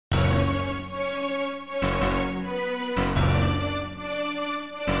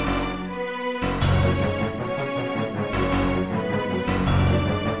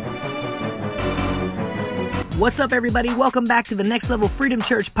What's up, everybody? Welcome back to the Next Level Freedom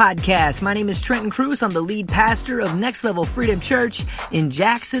Church podcast. My name is Trenton Cruz. I'm the lead pastor of Next Level Freedom Church in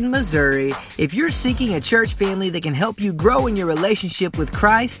Jackson, Missouri. If you're seeking a church family that can help you grow in your relationship with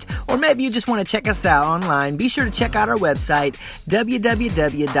Christ, or maybe you just want to check us out online, be sure to check out our website,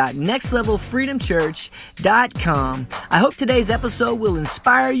 www.nextlevelfreedomchurch.com. I hope today's episode will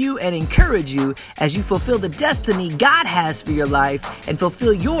inspire you and encourage you as you fulfill the destiny God has for your life and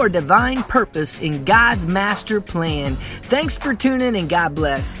fulfill your divine purpose in God's master plan. Thanks for tuning in, and God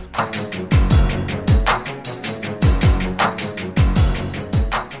bless.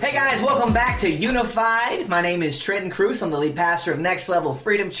 Hey guys, welcome back to Unified. My name is Trenton Cruz. I'm the lead pastor of Next Level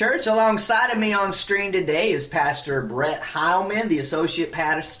Freedom Church. Alongside of me on screen today is Pastor Brett Heilman, the associate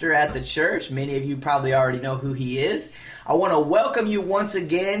pastor at the church. Many of you probably already know who he is. I want to welcome you once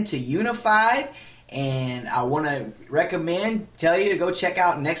again to Unified. And I want to tell you to go check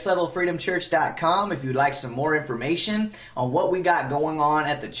out nextlevelfreedomchurch.com if you'd like some more information on what we got going on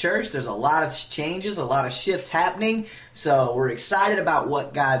at the church. There's a lot of changes, a lot of shifts happening, so we're excited about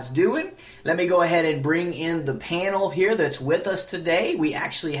what God's doing. Let me go ahead and bring in the panel here that's with us today. We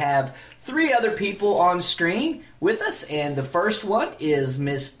actually have 3 other people on screen with us, and the first one is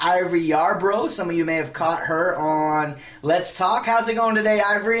Miss Ivory Yarbrough. Some of you may have caught her on Let's Talk. How's it going today,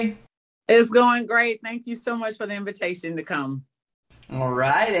 Ivory? It's going great. Thank you so much for the invitation to come. All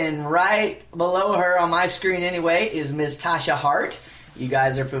right, and right below her on my screen anyway is Ms. Tasha Hart. You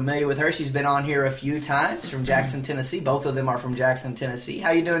guys are familiar with her. She's been on here a few times from Jackson, Tennessee. Both of them are from Jackson, Tennessee.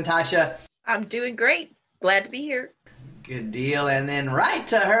 How you doing, Tasha? I'm doing great. Glad to be here. Good deal. And then right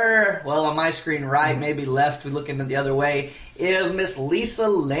to her, well, on my screen right, maybe left, we're looking the other way, is Miss Lisa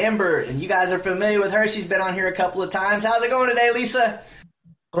Lambert. And you guys are familiar with her. She's been on here a couple of times. How's it going today, Lisa?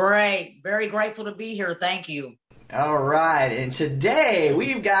 Great. Very grateful to be here. Thank you. All right. And today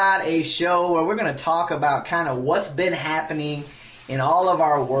we've got a show where we're going to talk about kind of what's been happening in all of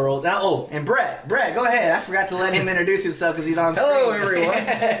our worlds. And Brett, go ahead. I forgot to let him introduce himself because he's on screen. Hello,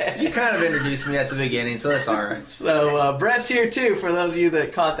 everyone. You kind of introduced me at the beginning, so that's all right. So Brett's here too, for those of you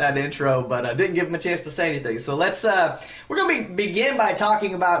that caught that intro, but I didn't give him a chance to say anything. So we're going to begin by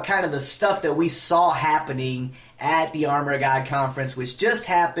talking about kind of the stuff that we saw happening at the Armor of God conference, which just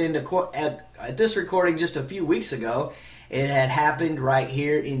happened at this recording just a few weeks ago. It had happened right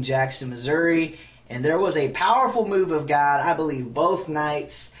here in Jackson, Missouri, and there was a powerful move of God, I believe, both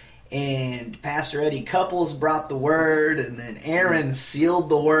nights. And Pastor Eddie Couples brought the word, and then Aaron sealed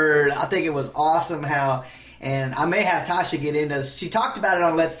the word. I think it was awesome how, and I may have Tasha get into this. She talked about it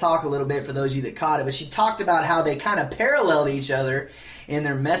on Let's Talk a little bit for those of you that caught it, but she talked about how they kind of paralleled each other in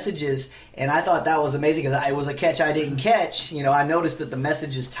their messages, and I thought that was amazing because it was a catch I didn't catch. You know, I noticed that the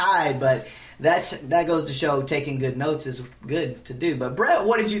message is tied, but that goes to show taking good notes is good to do. But Brett,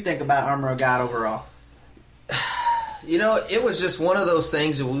 what did you think about Armor of God overall? You know, it was just one of those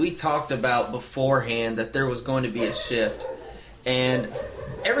things that we talked about beforehand that there was going to be a shift. And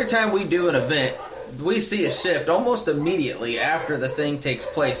every time we do an event, we see a shift almost immediately after the thing takes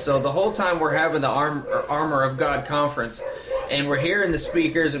place. So the whole time we're having the Armor of God conference, and we're hearing the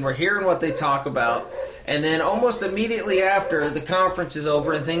speakers, and we're hearing what they talk about, and then almost immediately after the conference is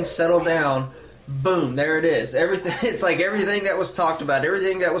over and things settle down, boom, there it is. Everything, it's like everything that was talked about,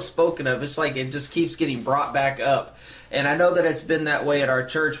 everything that was spoken of, it's like it just keeps getting brought back up. And I know that it's been that way at our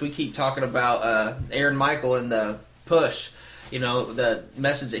church. We keep talking about Aaron Michael and the push. You know, the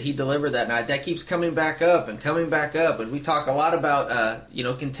message that he delivered that night, that keeps coming back up and coming back up. And we talk a lot about,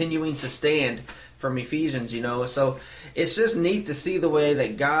 continuing to stand from Ephesians, So it's just neat to see the way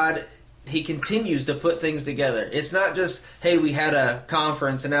that God, He continues to put things together. It's not just, hey, we had a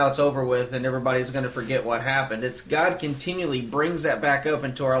conference and now it's over with and everybody's going to forget what happened. It's God continually brings that back up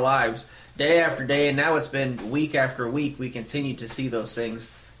into our lives day after day. And now it's been week after week. We continue to see those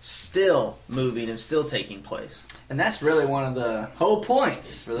things still moving and still taking place. And that's really one of the whole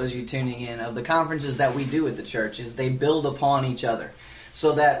points, for those of you tuning in, of the conferences that we do at the church, is they build upon each other.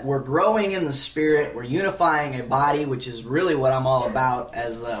 So that we're growing in the Spirit, we're unifying a body, which is really what I'm all about.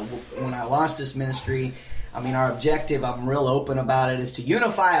 As when I launched this ministry, I mean, our objective, I'm real open about it, is to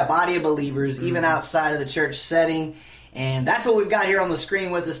unify a body of believers, even outside of the church setting. And that's what we've got here on the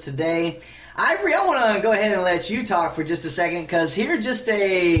screen with us today. Ivory, I want to go ahead and let you talk for just a second, because here just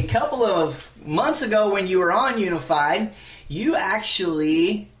a couple of months ago when you were on Unified, you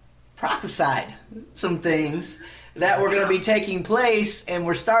actually prophesied some things that were going to be taking place, and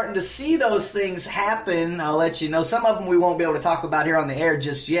we're starting to see those things happen. I'll let you know. Some of them we won't be able to talk about here on the air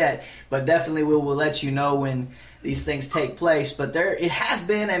just yet, but definitely we'll let you know when these things take place. But it has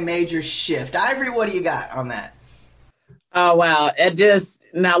been a major shift. Ivory, what do you got on that? Oh wow. It just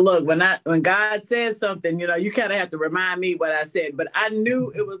now look, when God says something, you kind of have to remind me what I said, but I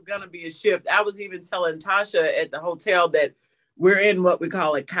knew it was gonna be a shift. I was even telling Tasha at the hotel that we're in what we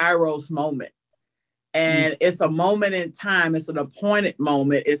call a Kairos moment. And it's a moment in time, it's an appointed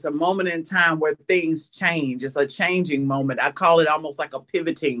moment, it's a moment in time where things change. It's a changing moment. I call it almost like a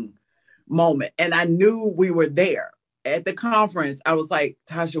pivoting moment. And I knew we were there. At the conference, I was like,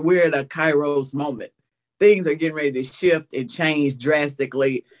 Tasha, we're at a Kairos moment. Things are getting ready to shift and change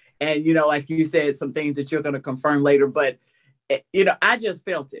drastically. And, like you said, some things that you're going to confirm later. But, I just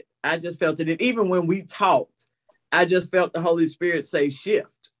felt it. I just felt it. And even when we talked, I just felt the Holy Spirit say shift.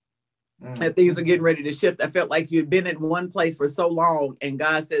 And things are getting ready to shift. I felt like you'd been in one place for so long, and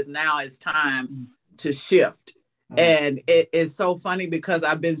God says, now it's time to shift. And it is so funny because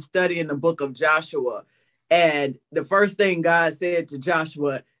I've been studying the book of Joshua. And the first thing God said to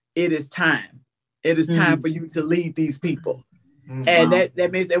Joshua, it is time. It is time for you to lead these people. And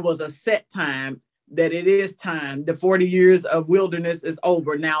that means it was a set time, that it is time. The 40 years of wilderness is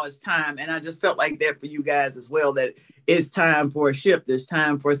over. Now it's time. And I just felt like that for you guys as well, that it's time for a shift. It's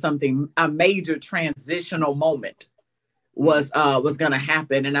time for something, a major transitional moment was going to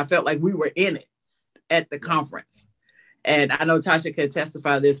happen. And I felt like we were in it at the conference. And I know Tasha can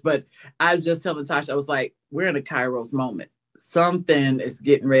testify this, but I was just telling Tasha, I was like, we're in a Kairos moment. Something is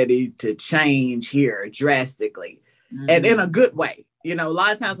getting ready to change here drastically and in a good way. A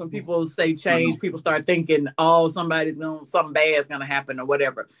lot of times when people say change, people start thinking, oh, something bad is going to happen or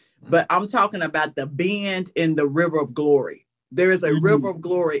whatever. But I'm talking about the bend in the river of glory. There is a river of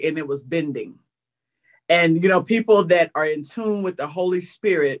glory, and it was bending. And, people that are in tune with the Holy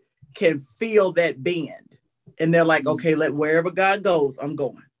Spirit can feel that bend. And they're like, okay, wherever God goes, I'm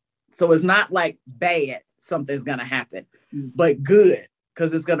going. So it's not like bad, something's going to happen, but good,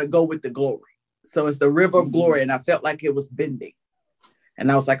 because it's going to go with the glory. So it's the river of glory. And I felt like it was bending.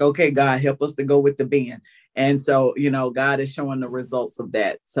 And I was like, okay, God, help us to go with the bend. And so, God is showing the results of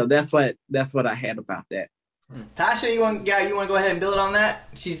that. So that's what I had about that. Tasha, you want to go ahead and build on that?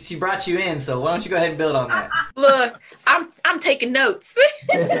 She brought you in, so why don't you go ahead and build on that? Look, I'm taking notes.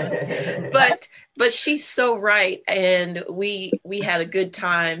 but she's so right. And we had a good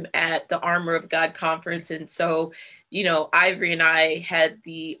time at the Armor of God conference. And so, Ivory and I had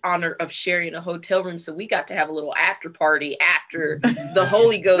the honor of sharing a hotel room. So we got to have a little after party after the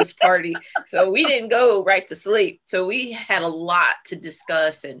Holy Ghost party. So we didn't go right to sleep. So we had a lot to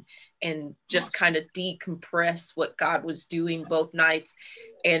discuss and just kind of decompress what God was doing both nights.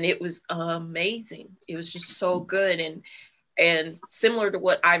 And it was amazing. It was just so good. And similar to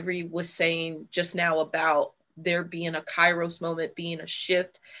what Ivory was saying just now about there being a Kairos moment, being a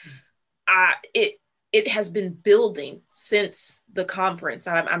shift, it has been building since the conference.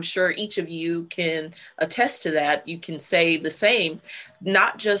 I'm sure each of you can attest to that. You can say the same,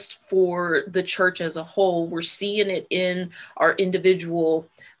 not just for the church as a whole. We're seeing it in our individual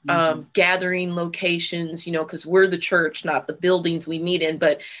gathering locations, because we're the church, not the buildings we meet in,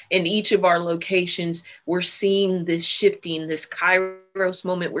 but in each of our locations, we're seeing this shifting, this Kairos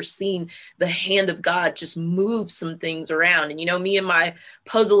moment. We're seeing the hand of God just move some things around. And, me and my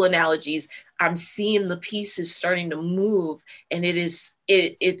puzzle analogies, I'm seeing the pieces starting to move, and it's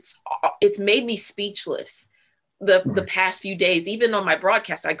made me speechless. The past few days, even on my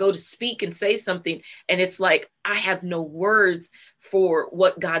broadcast, I go to speak and say something, and it's like I have no words for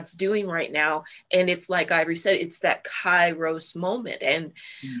what God's doing right now. And it's like Ivory said, it's that Kairos moment. And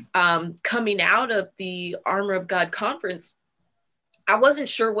coming out of the Armor of God conference, I wasn't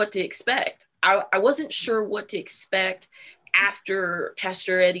sure what to expect. I wasn't sure what to expect after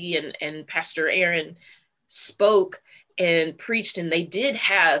Pastor Eddie and Pastor Aaron spoke and preached, and they did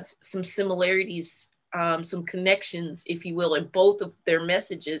have some similarities, some connections, if you will, in both of their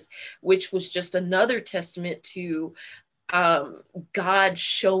messages, which was just another testament to God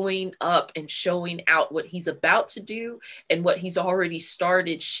showing up and showing out what he's about to do and what he's already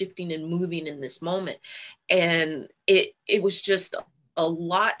started shifting and moving in this moment. And it was just a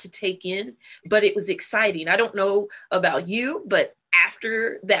lot to take in, but it was exciting. I don't know about you, but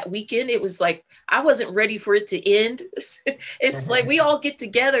after that weekend, it was like I wasn't ready for it to end. It's like we all get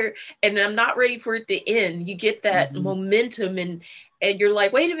together and I'm not ready for it to end. You get that momentum and you're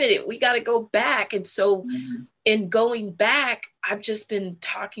like, wait a minute, we got to go back. And so in going back, I've just been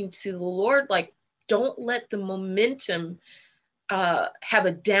talking to the Lord, like, don't let the momentum have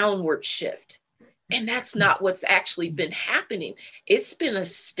a downward shift. And that's not what's actually been happening. It's been a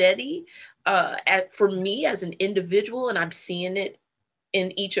steady, for me as an individual, and I'm seeing it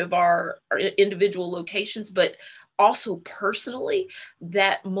in each of our individual locations, but also personally,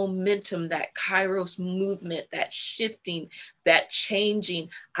 that momentum, that Kairos movement, that shifting, that changing,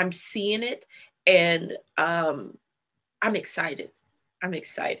 I'm seeing it, and I'm excited. I'm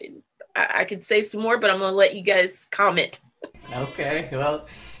excited. I could say some more, but I'm going to let you guys comment. Okay, well,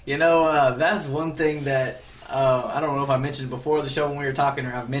 that's one thing that I don't know if I mentioned before the show when we were talking,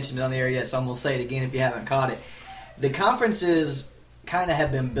 or I've mentioned it on the air yet, so I'm going to say it again if you haven't caught it. The conferences kind of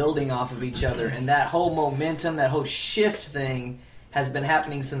have been building off of each other, and that whole momentum, that whole shift thing has been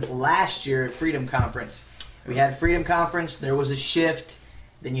happening since last year at Freedom Conference. We had Freedom Conference, there was a shift.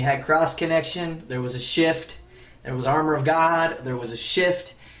 Then you had Cross Connection, there was a shift. There was Armor of God, there was a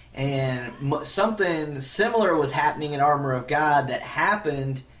shift. And something similar was happening in Armor of God that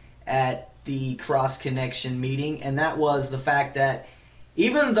happened at the Cross Connection meeting, and that was the fact that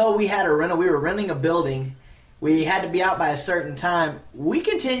even though we were renting a building, we had to be out by a certain time, we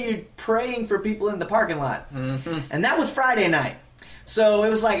continued praying for people in the parking lot. Mm-hmm. And that was Friday night. So it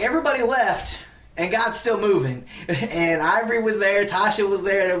was like everybody left, and God's still moving. And Ivory was there, Tasha was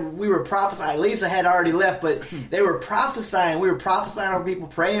there, we were prophesying. Lisa had already left, but they were prophesying. We were prophesying over people,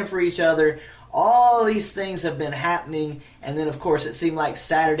 praying for each other. All these things have been happening. And then, of course, it seemed like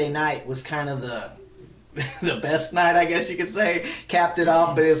Saturday night was kind of the best night, I guess you could say. Capped it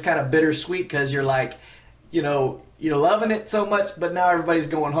off, but it was kind of bittersweet because you're like, you're loving it so much, but now everybody's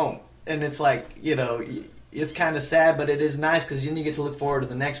going home. And it's like, it's kind of sad, but it is nice because then you get to look forward to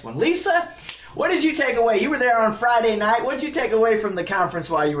the next one. Lisa, what did you take away? You were there on Friday night. What did you take away from the conference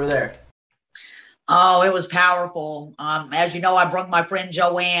while you were there? Oh, it was powerful. As you know, I brought my friend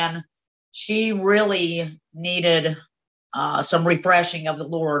Joanne. She really needed some refreshing of the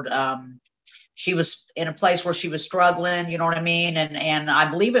Lord. She was in a place where she was struggling, you know what I mean? And I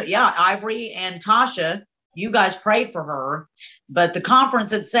believe it. Yeah, Ivory and Tasha, you guys prayed for her. But the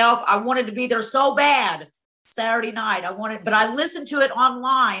conference itself, I wanted to be there so bad. Saturday night, but I listened to it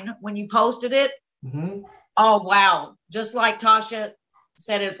online when you posted it. Mm-hmm. Oh, wow. Just like Tasha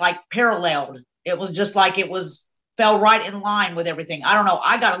said, it's like paralleled. It was just like fell right in line with everything. I don't know.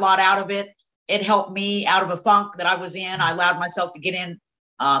 I got a lot out of it. It helped me out of a funk that I was in. I allowed myself to get in.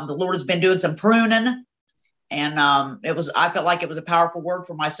 The Lord has been doing some pruning, and I felt like it was a powerful word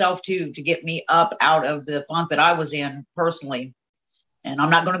for myself too, to get me up out of the funk that I was in personally. And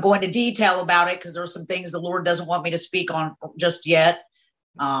I'm not going to go into detail about it because there's some things the Lord doesn't want me to speak on just yet.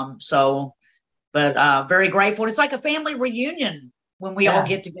 But very grateful. It's like a family reunion when we all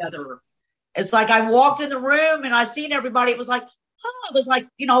get together. It's like I walked in the room and I seen everybody. It was like, it was like,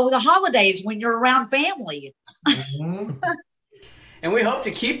 the holidays when you're around family. Mm-hmm. And we hope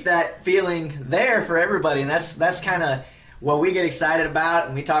to keep that feeling there for everybody. And that's kind of what we get excited about.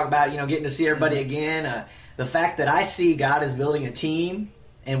 And we talk about, getting to see everybody again. The fact that I see God is building a team,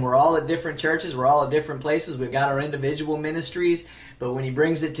 and we're all at different churches, we're all at different places, we've got our individual ministries, but when he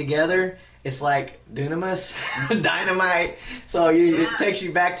brings it together, it's like dunamis, dynamite. So it takes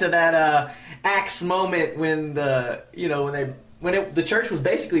you back to that Acts moment when the church was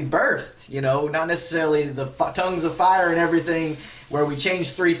basically birthed, not necessarily the tongues of fire and everything where we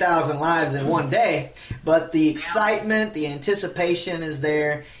changed 3,000 lives in one day, but the excitement, the anticipation is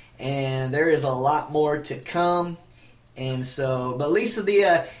there. And there is a lot more to come. And so, but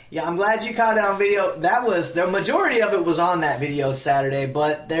Lisa, I'm glad you caught it on video. That was, the majority of it was on that video Saturday,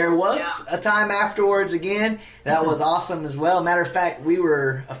 but there was a time afterwards again. That was awesome as well. Matter of fact, we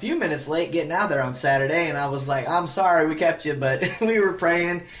were a few minutes late getting out there on Saturday, and I was like, I'm sorry we kept you, but we were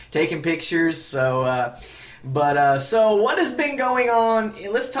praying, taking pictures. So, so what has been going on?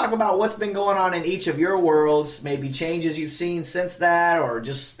 Let's talk about what's been going on in each of your worlds, maybe changes you've seen since that, or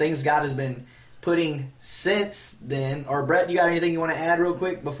just things God has been putting since then. Or Brett, you got anything you want to add real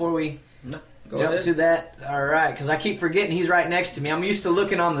quick before we jump to that? All right, because I keep forgetting he's right next to me. I'm used to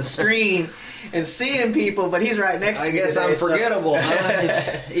looking on the screen and seeing people, but he's right next to me. I guess I'm forgettable.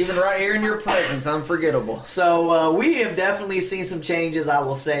 Even right here in your presence, I'm forgettable. So we have definitely seen some changes, I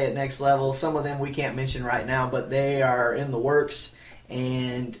will say, at Next Level. Some of them we can't mention right now, but they are in the works.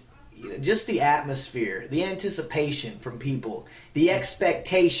 And just the atmosphere, the anticipation from people, the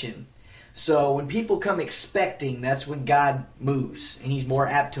expectation. So when people come expecting, that's when God moves, and he's more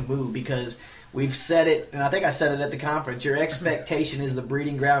apt to move because we've said it, and I think I said it at the conference, your expectation is the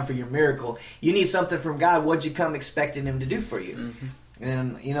breeding ground for your miracle. You need something from God. What'd you come expecting him to do for you? Mm-hmm.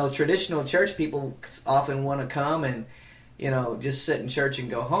 And, traditional church people often want to come and, just sit in church and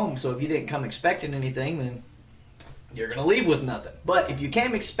go home. So if you didn't come expecting anything, then you're going to leave with nothing. But if you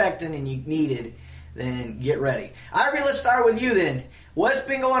came expecting and you needed, then get ready. Ivory, let's start with you then. What's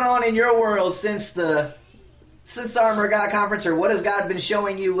been going on in your world since the since the Armor of God conference, or what has God been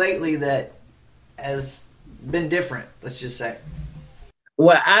showing you lately that has been different, let's just say?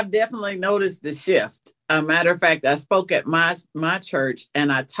 Well, I've definitely noticed the shift. A matter of fact, I spoke at my church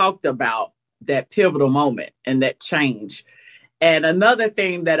and I talked about that pivotal moment and that change. And another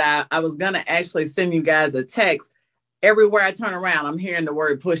thing that I was going to actually send you guys a text. Everywhere I turn around, I'm hearing the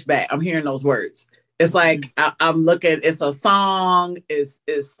word pushback. I'm hearing those words. It's like I'm looking, it's a song, it's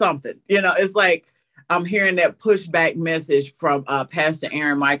something. It's like I'm hearing that pushback message from Pastor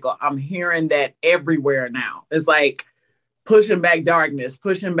Aaron Michael. I'm hearing that everywhere now. It's like pushing back darkness,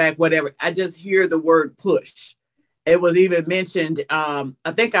 pushing back whatever. I just hear the word push. It was even mentioned,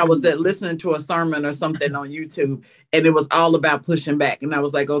 I think I was listening to a sermon or something on YouTube, and it was all about pushing back. And I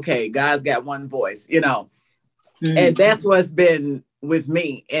was like, okay, God's got one voice, And that's what's been with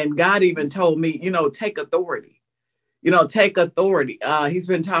me. And God even told me, take authority. Take authority. He's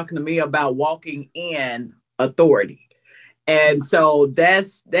been talking to me about walking in authority. And so that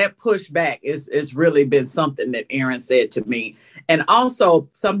pushback is really been something that Aaron said to me. And also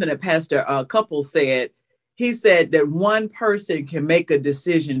something that Pastor Couples said. He said that one person can make a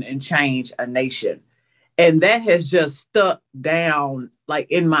decision and change a nation. And that has just stuck down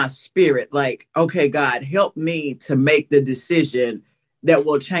like in my spirit, like, okay, God, help me to make the decision that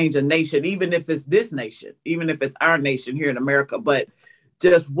will change a nation, even if it's this nation, even if it's our nation here in America. But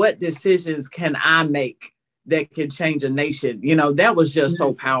just what decisions can I make that can change a nation? That was just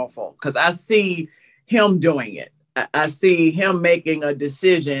so powerful because I see him doing it. I see him making a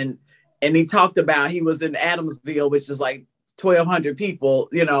decision. And he talked about he was in Adamsville, which is like 1,200 people,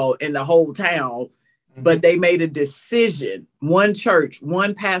 in the whole town. But they made a decision. One church,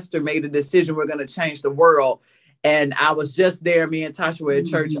 one pastor made a decision. We're going to change the world. And I was just there. Me and Tasha were at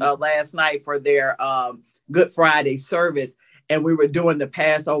church last night for their Good Friday service. And we were doing the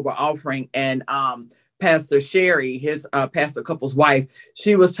Passover offering. And Pastor Sherry, his pastor couple's wife,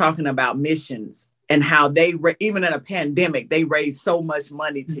 she was talking about missions. And how they, even in a pandemic, they raised so much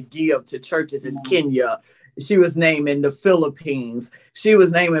money to give to churches in Kenya. She was naming the Philippines. She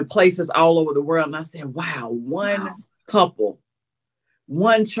was naming places all over the world. And I said, wow, one couple,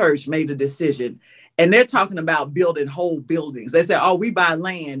 one church made a decision. And they're talking about building whole buildings. They said, oh, we buy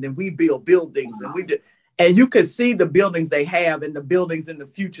land and we build buildings. And we do. And you could see the buildings they have and the buildings in the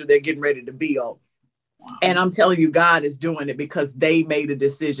future they're getting ready to build. And I'm telling you, God is doing it because they made a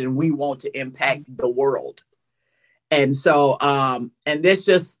decision. We want to impact the world. And so, and this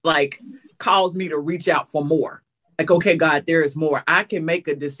just like calls me to reach out for more. Like, okay, God, there is more. I can make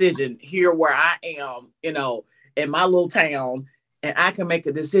a decision here where I am, in my little town, and I can make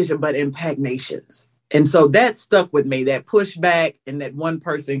a decision, but impact nations. And so that stuck with me, that pushback and that one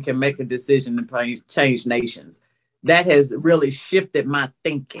person can make a decision to change nations. That has really shifted my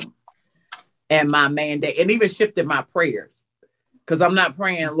thinking and my mandate, and even shifted my prayers. Because I'm not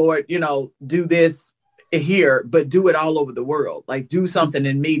praying, Lord, do this here, but do it all over the world. Like, do something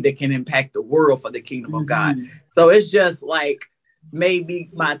in me that can impact the world for the kingdom of God. So it's just like maybe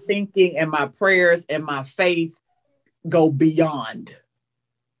my thinking and my prayers and my faith go beyond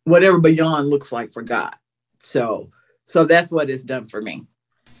whatever beyond looks like for God. So that's what it's done for me.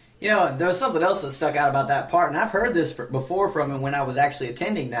 There was something else that stuck out about that part, and I've heard this before from him when I was actually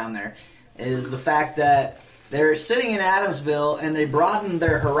attending down there, is the fact that they're sitting in Adamsville and they broadened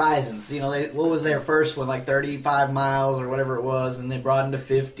their horizons. What was their first one, like 35 miles or whatever it was, and they broadened to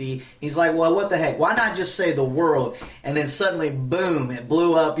 50. He's like, well, what the heck? Why not just say the world? And then suddenly, boom, it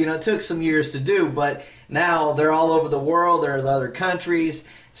blew up. It took some years to do, but now they're all over the world. They're in other countries.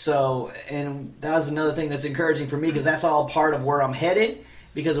 So, and that was another thing that's encouraging for me, because that's all part of where I'm headed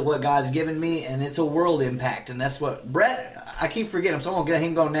because of what God's given me, and it's a world impact. And that's what Brett, I keep forgetting, so I'm going to get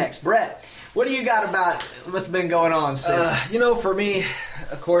him go next. Brett, what do you got about what's been going on since? For me,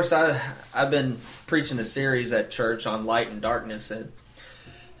 of course, I've been preaching a series at church on light and darkness, and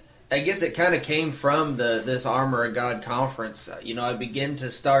I guess it kind of came from this Armor of God conference. I begin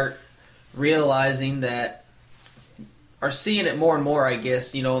to start realizing that, or seeing it more and more, I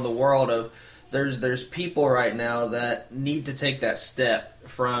guess, in the world of there's people right now that need to take that step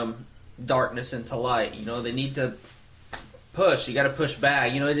from darkness into light. They need to push. You got to push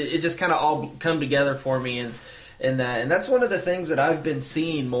back. It just kind of all come together for me, and that's one of the things that I've been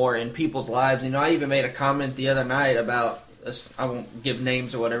seeing more in people's lives. I even made a comment the other night about, I won't give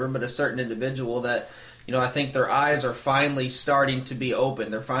names or whatever, but a certain individual that, I think their eyes are finally starting to be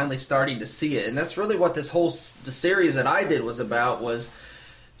open. They're finally starting to see it, and that's really what the series that I did was about, was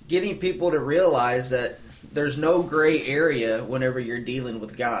getting people to realize that there's no gray area whenever you're dealing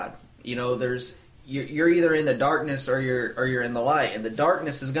with God. you're either in the darkness or you're in the light, and the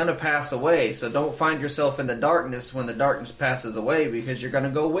darkness is going to pass away. So don't find yourself in the darkness when the darkness passes away, because you're going to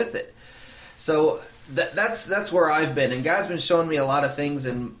go with it. So that's where I've been, and God's been showing me a lot of things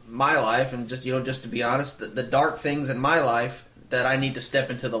in my life, and just to be honest, the dark things in my life that I need to step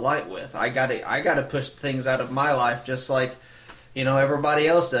into the light with. I gotta push things out of my life, just like everybody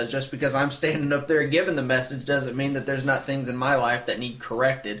else does. Just because I'm standing up there giving the message doesn't mean that there's not things in my life that need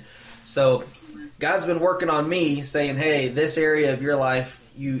corrected. So God's been working on me, saying, hey, this area of your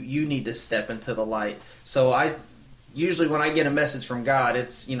life, you need to step into the light. So usually when I get a message from God,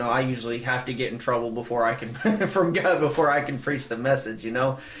 it's, I usually have to get in trouble before I can from God before I can preach the message,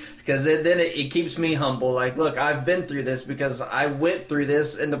 because then it keeps me humble. Like, look, I've been through this because I went through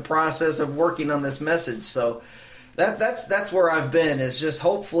this in the process of working on this message. So that's where I've been, is just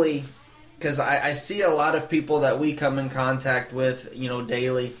hopefully, because I see a lot of people that we come in contact with,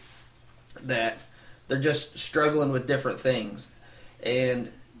 daily, that they're just struggling with different things. And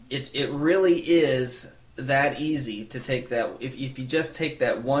it really is that easy to take that. If you just take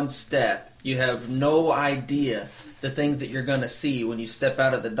that one step, you have no idea the things that you're going to see when you step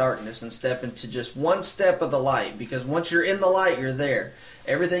out of the darkness and step into just one step of the light. Because once you're in the light, you're there.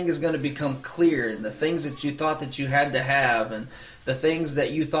 Everything is going to become clear, and the things that you thought that you had to have, and the things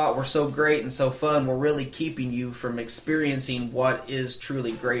that you thought were so great and so fun, were really keeping you from experiencing what is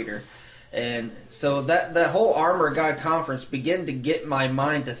truly greater. And so that whole Armor of God conference began to get my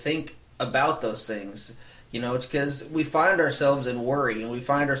mind to think about those things, because we find ourselves in worry, and we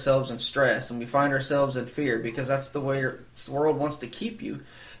find ourselves in stress, and we find ourselves in fear, because that's the way the world wants to keep you.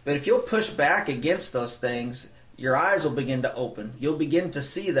 But if you'll push back against those things, your eyes will begin to open. You'll begin to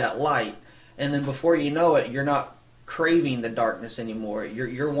see that light, and then before you know it, you're not craving the darkness anymore.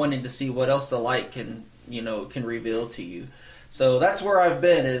 You're wanting to see what else the light can reveal to you. So that's where I've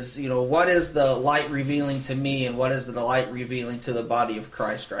been, is, what is the light revealing to me, and what is the light revealing to the body of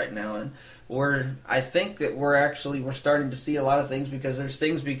Christ right now? And I think that we're starting to see a lot of things, because there's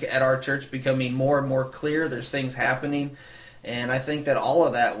things at our church becoming more and more clear. There's things happening, and I think that all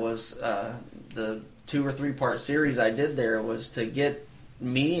of that was the 2 or 3 part series I did there was to get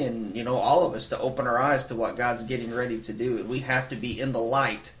me and all of us to open our eyes to what God's getting ready to do. And we have to be in the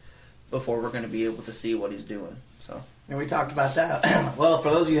light before we're going to be able to see what He's doing. So. And we talked about that. Well, for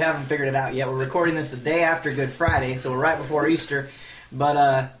those of you who haven't figured it out yet, we're recording this the day after Good Friday, so we're right before Easter.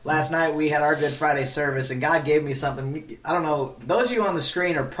 But last night we had our Good Friday service, and God gave me something. I don't know, those of you on the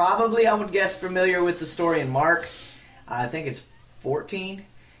screen are probably, I would guess, familiar with the story in Mark. I think it's 14,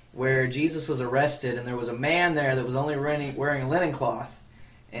 where Jesus was arrested, and there was a man there that was only wearing a linen cloth.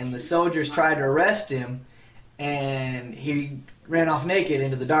 And the soldiers tried to arrest him, and he ran off naked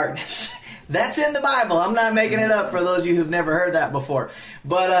into the darkness. That's in the Bible. I'm not making it up for those of you who've never heard that before.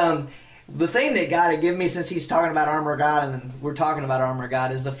 But the thing that God had given me, since he's talking about Armor of God, and we're talking about Armor of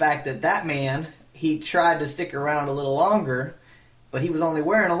God, is the fact that man, he tried to stick around a little longer, but he was only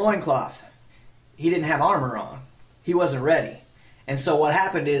wearing a loincloth. He didn't have armor on. He wasn't ready. And so what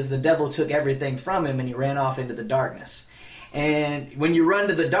happened is the devil took everything from him, and he ran off into the darkness. And when you run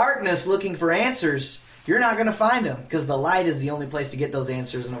to the darkness looking for answers, you're not going to find them, because the light is the only place to get those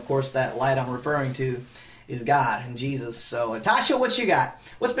answers. And of course, that light I'm referring to is God and Jesus. So, Tasha, what you got?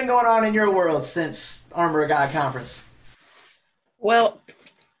 What's been going on in your world since Armor of God conference? Well,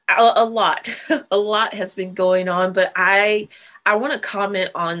 a lot. A lot has been going on, but I want to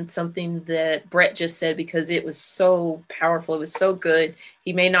comment on something that Brett just said, because it was so powerful. It was so good.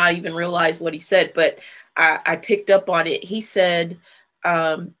 He may not even realize what he said, but I picked up on it. He said,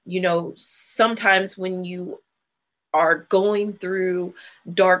 sometimes when you are going through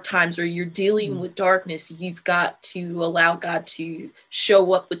dark times, or you're dealing with darkness, you've got to allow God to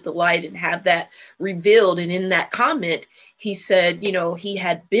show up with the light and have that revealed. And in that comment, he said, he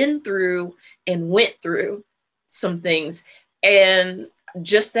had been through and went through some things. And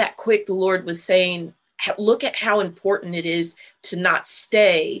just that quick, the Lord was saying, look at how important it is to not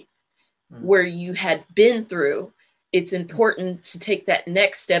stay where you had been through. It's important to take that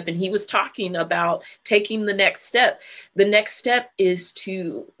next step. And he was talking about taking the next step. The next step is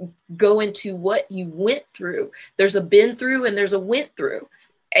to go into what you went through. There's a been through and there's a went through.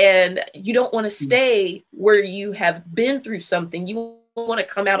 And you don't want to stay where you have been through something. You want to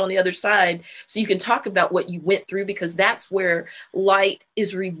come out on the other side so you can talk about what you went through, because that's where light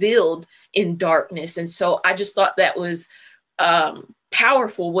is revealed in darkness. And so I just thought that was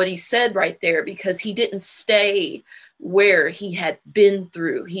powerful what he said right there, because he didn't stay where he had been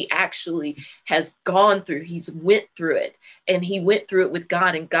through. He actually has gone through, he's went through it, and he went through it with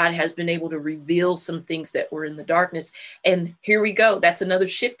God, and God has been able to reveal some things that were in the darkness. And here we go. That's another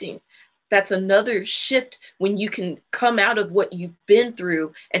shifting. that's another shift when you can come out of what you've been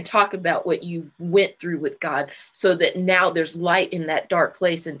through and talk about what you went through with God, so that now there's light in that dark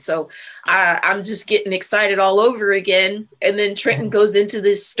place. And so I'm just getting excited all over again. And then Trenton goes into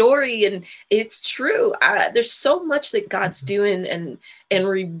this story, and it's true. There's so much that God's doing and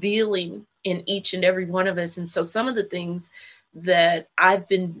revealing in each and every one of us. And so some of the things that I've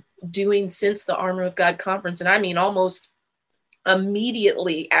been doing since the Armor of God conference, and I mean almost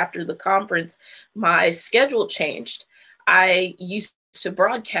immediately after the conference, my schedule changed. I used to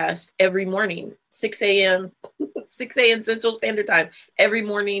broadcast every morning, 6 a.m. Central Standard Time, every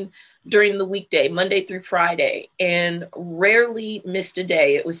morning during the weekday, Monday through Friday, and rarely missed a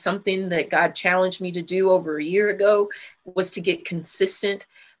day. It was something that God challenged me to do over a year ago, was to get consistent,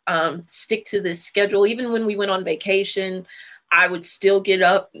 stick to this schedule. Even when we went on vacation, I would still get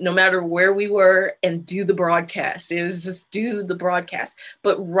up no matter where we were and do the broadcast. It was just do the broadcast.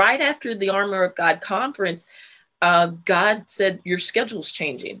 But right after the Armor of God conference, God said, your schedule's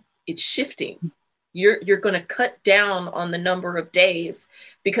changing. It's shifting. You're going to cut down on the number of days,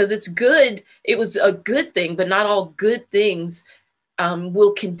 because it's good. It was a good thing, but not all good things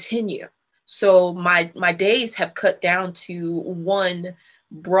will continue. So my days have cut down to 1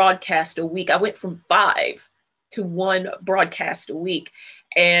 broadcast a week. I went from 5 to 1 broadcast a week,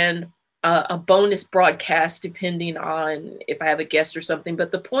 and a bonus broadcast depending on if I have a guest or something.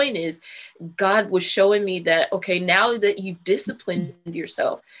 But the point is, God was showing me that, okay, now that you've disciplined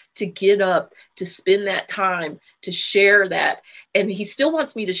yourself to get up, to spend that time, to share that, and he still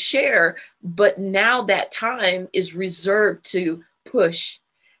wants me to share, but now that time is reserved to push.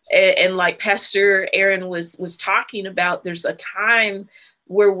 And like Pastor Aaron was talking about, there's a time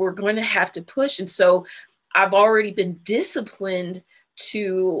where we're going to have to push. And so I've already been disciplined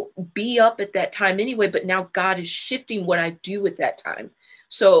to be up at that time anyway, but now God is shifting what I do at that time.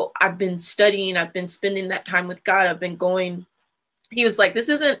 So I've been studying, I've been spending that time with God. I've been going, he was like,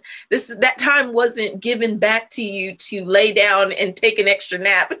 that time wasn't given back to you to lay down and take an extra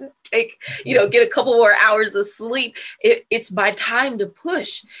nap, get a couple more hours of sleep. It's my time to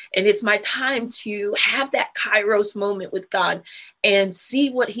push, and it's my time to have that Kairos moment with God and see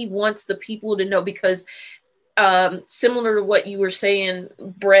what he wants the people to know. Because similar to what you were saying,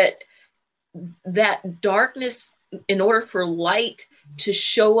 Brett, that darkness, in order for light to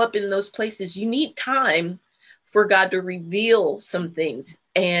show up in those places, you need time for God to reveal some things.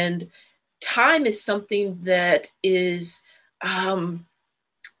 And time is something that is,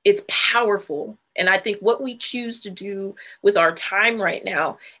 it's powerful. And I think what we choose to do with our time right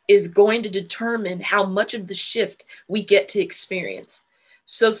now is going to determine how much of the shift we get to experience.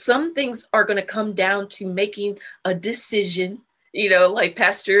 So some things are going to come down to making a decision, like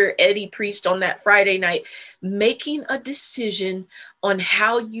Pastor Eddie preached on that Friday night, making a decision on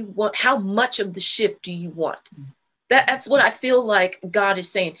how much of the shift do you want. That's what I feel like God is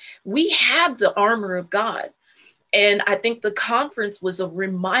saying. We have the armor of God. And I think the conference was a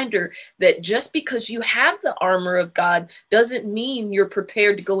reminder that just because you have the armor of God doesn't mean you're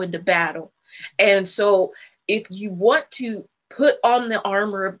prepared to go into battle. And so if you want to put on the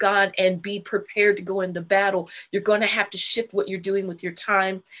armor of God and be prepared to go into battle, you're going to have to shift what you're doing with your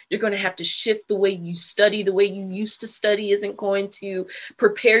time. You're going to have to shift the way you study. The way you used to study isn't going to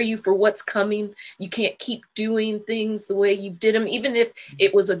prepare you for what's coming. You can't keep doing things the way you did them, even if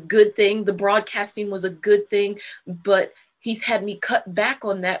it was a good thing. The broadcasting was a good thing, but he's had me cut back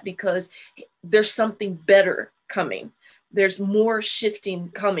on that because there's something better coming. There's more shifting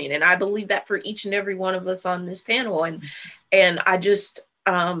coming. And I believe that for each and every one of us on this panel. And I just,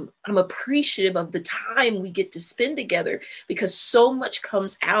 I'm appreciative of the time we get to spend together, because so much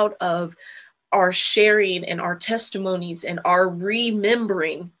comes out of our sharing and our testimonies and our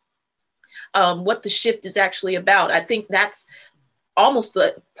remembering what the shift is actually about. I think that's almost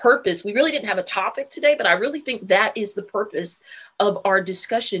the purpose. We really didn't have a topic today, but I really think that is the purpose of our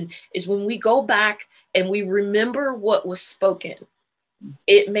discussion, is when we go back and we remember what was spoken,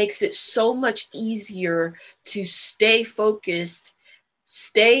 it makes it so much easier to stay focused,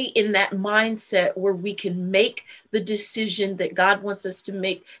 stay in that mindset where we can make the decision that God wants us to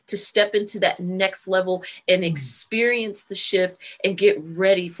make, to step into that next level and experience the shift and get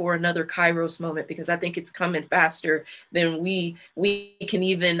ready for another Kairos moment, because I think it's coming faster than we can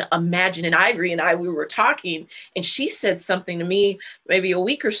even imagine. And we were talking, and she said something to me maybe a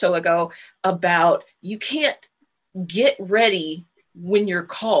week or so ago about, you can't get ready when you're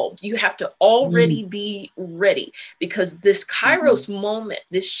called. You have to already be ready, because this Kairos moment,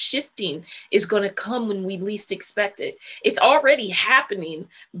 this shifting is going to come when we least expect it. It's already happening,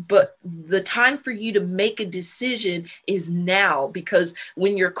 but the time for you to make a decision is now, because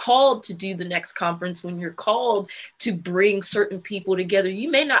when you're called to do the next conference, when you're called to bring certain people together, you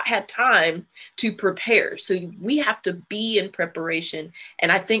may not have time to prepare. So we have to be in preparation.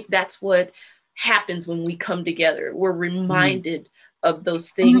 And I think that's what happens when we come together. We're reminded of those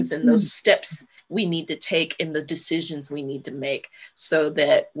things and those steps we need to take and the decisions we need to make, so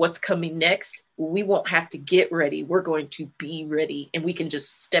that what's coming next, we won't have to get ready. We're going to be ready, and we can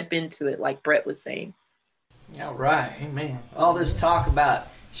just step into it, like Brett was saying. All right. Amen. All this talk about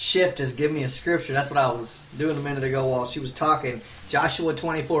shift has given me a scripture. That's what I was doing a minute ago while she was talking. Joshua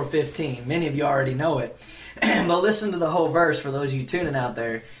 24:15. Many of you already know it. But listen to the whole verse for those of you tuning out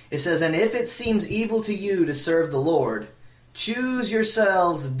there. It says, "And if it seems evil to you to serve the Lord, choose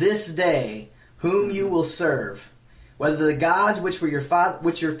yourselves this day whom you will serve, whether the gods which your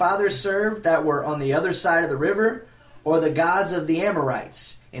fathers served that were on the other side of the river, or the gods of the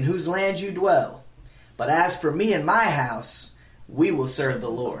Amorites, in whose land you dwell. But as for me and my house, we will serve the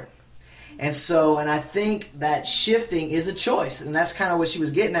Lord." And I think that shifting is a choice. And that's kind of what she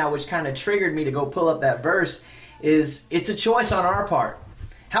was getting at, which kind of triggered me to go pull up that verse, is it's a choice on our part.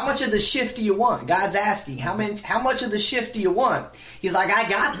 How much of the shift do you want? God's asking, how much of the shift do you want? He's like, I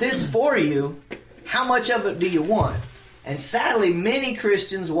got this for you. How much of it do you want? And sadly, many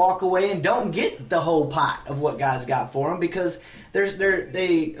Christians walk away and don't get the whole pot of what God's got for them, because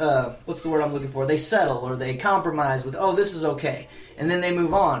they what's the word I'm looking for? They settle, or they compromise with, oh, this is okay. And then they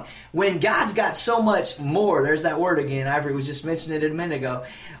move on. When God's got so much more, there's that word again. Ivory was just mentioning it a minute ago.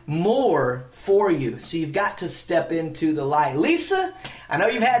 More for you. So you've got to step into the light. Lisa, I know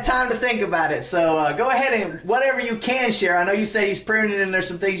you've had time to think about it. So go ahead and whatever you can share. I know you say he's pruning and there's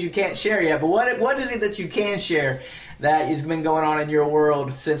some things you can't share yet. But what is it that you can share that has been going on in your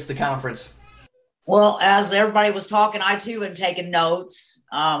world since the conference? Well, as everybody was talking, I too am taking notes.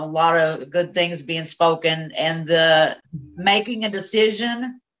 A lot of good things being spoken, and the making a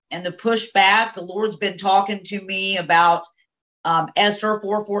decision and the pushback. The Lord's been talking to me about Esther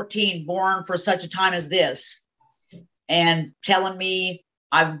 4:14, born for such a time as this, and telling me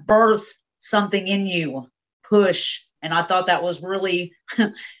I've birthed something in you, push. And I thought that was really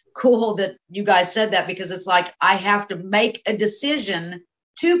cool that you guys said that, because it's like I have to make a decision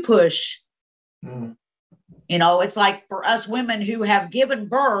to push. You know, it's like for us women who have given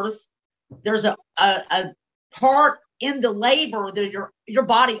birth, there's a part in the labor that your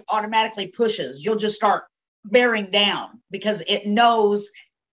body automatically pushes. You'll just start bearing down because it knows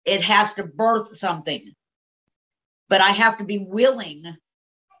it has to birth something. But I have to be willing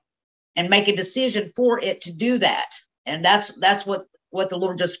and make a decision for it to do that. And that's what the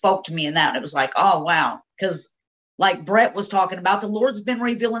Lord just spoke to me in that. It was like, oh, wow. Because like Brett was talking about, the Lord's been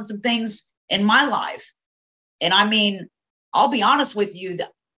revealing some things in my life. And I mean, I'll be honest with you,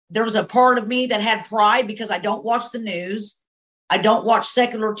 there was a part of me that had pride because I don't watch the news. I don't watch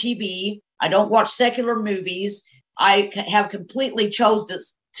secular TV. I don't watch secular movies. I have completely chose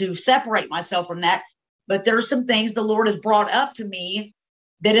to separate myself from that. But there's some things the Lord has brought up to me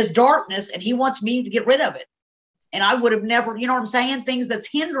that is darkness, and he wants me to get rid of it. And I would have never, you know what I'm saying? Things that's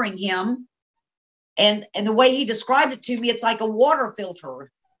hindering him. And the way he described it to me, it's like a water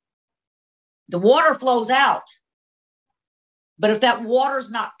filter. The water flows out. But if that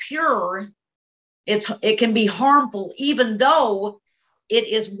water's not pure, it can be harmful, even though it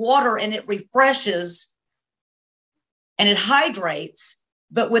is water and it refreshes and it hydrates.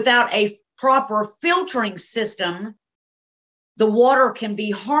 But without a proper filtering system, the water can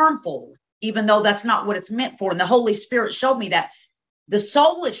be harmful, even though that's not what it's meant for. And the Holy Spirit showed me that the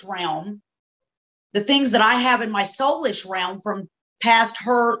soulish realm, the things that I have in my soulish realm from past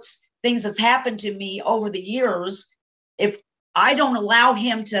hurts, things that's happened to me over the years, if I don't allow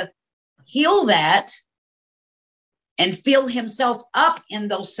him to heal that and fill himself up in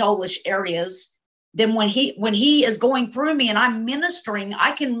those soulish areas, then when he is going through me and I'm ministering,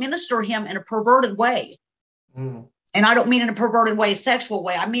 I can minister him in a perverted way. And I don't mean in a perverted way, a sexual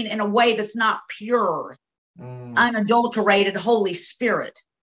way. I mean in a way that's not pure, unadulterated Holy Spirit,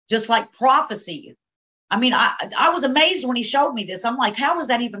 just like prophecy. I mean, I was amazed when he showed me this. I'm like, how is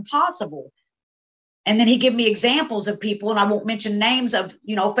that even possible? And then he gave me examples of people, and I won't mention names of,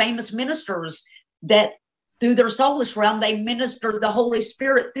 famous ministers that through their soulish realm, they ministered the Holy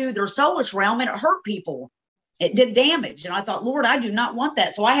Spirit through their soulish realm, and it hurt people. It did damage. And I thought, Lord, I do not want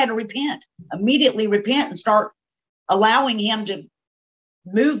that. So I had to immediately repent and start allowing him to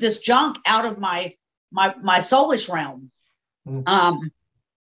move this junk out of my soulish realm. The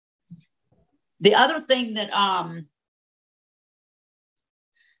other thing that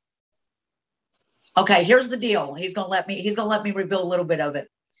okay, here's the deal. He's gonna let me reveal a little bit of it.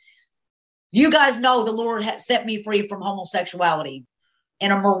 You guys know the Lord had set me free from homosexuality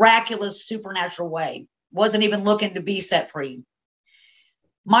in a miraculous, supernatural way. Wasn't even looking to be set free.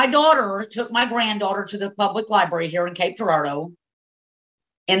 My daughter took my granddaughter to the public library here in Cape Girardeau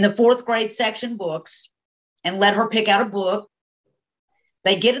in the 4th grade section books and let her pick out a book.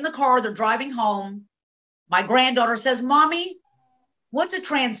 They get in the car, they're driving home. My granddaughter says, "Mommy, what's a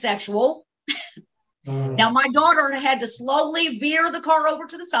transsexual?" Now, my daughter had to slowly veer the car over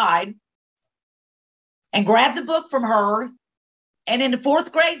to the side and grab the book from her. And in the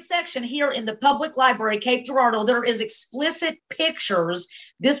 4th grade section here in the public library, Cape Girardeau, there is explicit pictures.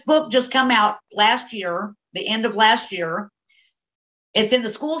 This book just come out last year, the end of last year. It's in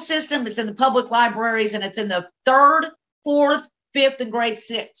the school system, it's in the public libraries, and it's in the 3rd, 4th, 5th, and grade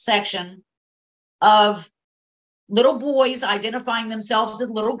section of little boys identifying themselves as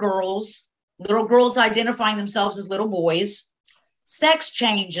little girls identifying themselves as little boys, sex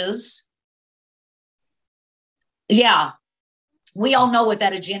changes. Yeah. We all know what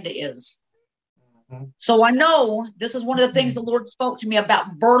that agenda is. So I know this is one of the things the Lord spoke to me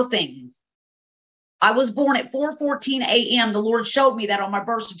about birthing. I was born at 4:14 a.m. The Lord showed me that on my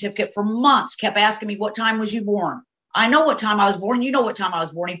birth certificate for months, kept asking me, "What time was you born?" I know what time I was born. You know what time I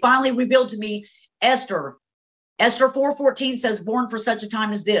was born. He finally revealed to me, Esther 4:14 says, "Born for such a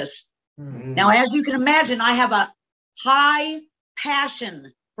time as this." Now, as you can imagine, I have a high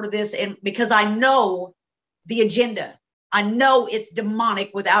passion for this, and because I know the agenda. I know it's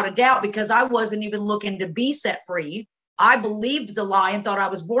demonic without a doubt, because I wasn't even looking to be set free. I believed the lie and thought I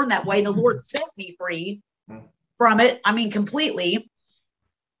was born that way. And the Lord set me free from it. I mean, completely.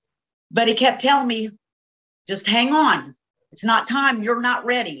 But he kept telling me, just hang on. It's not time. You're not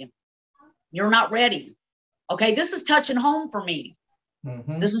ready. You're not ready. Okay, this is touching home for me.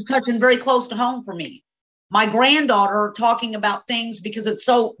 This is touching very close to home for me. My granddaughter talking about things because it's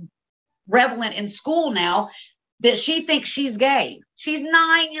so prevalent in school now, that she thinks she's gay. She's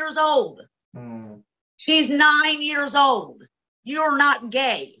 9 years old. She's 9 years old. You're not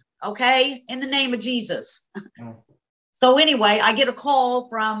gay, okay? In the name of Jesus. So anyway, I get a call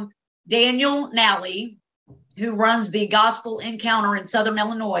from Daniel Nally, who runs the Gospel Encounter in Southern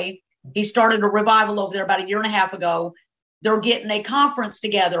Illinois. He started a revival over there about a year and a half ago. They're getting a conference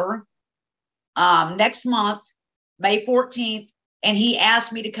together next month, May 14th, and he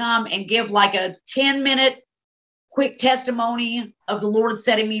asked me to come and give like a 10-minute quick testimony of the Lord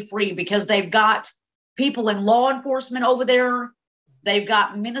setting me free, because they've got people in law enforcement over there. They've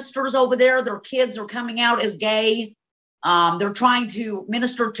got ministers over there. Their kids are coming out as gay. They're trying to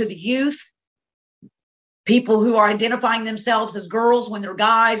minister to the youth, people who are identifying themselves as girls when they're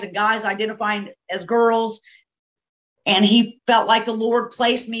guys, and guys identifying as girls. And he felt like the Lord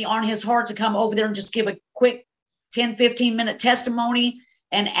placed me on his heart to come over there and just give a quick 10, 15-minute testimony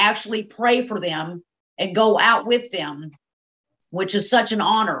and actually pray for them and go out with them, which is such an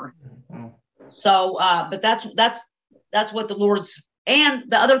honor. So, but that's what the Lord's, and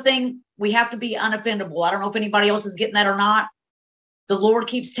the other thing, we have to be unoffendable. I don't know if anybody else is getting that or not. The Lord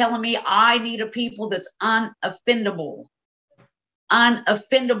keeps telling me I need a people that's unoffendable.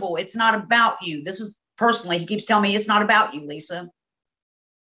 Unoffendable. It's not about you. This is personally, he keeps telling me it's not about you, Lisa.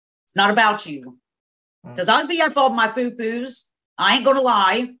 It's not about you. Because I'll be up on my foo-foos. I ain't going to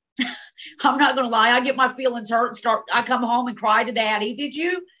lie. I'm not going to lie. I get my feelings hurt and I come home and cry to Daddy. Did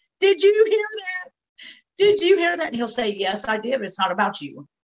you hear that? Did you hear that? And he'll say, yes, I did. It's not about you.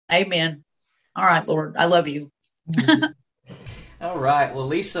 Amen. All right, Lord. I love you. All right. Well,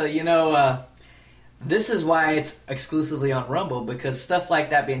 Lisa, this is why it's exclusively on Rumble, because stuff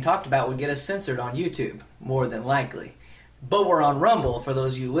like that being talked about would get us censored on YouTube, more than likely. But we're on Rumble for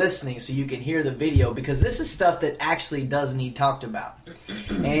those of you listening, so you can hear the video, because this is stuff that actually does need talked about.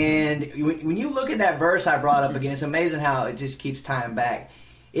 And when you look at that verse I brought up again, it's amazing how it just keeps tying back.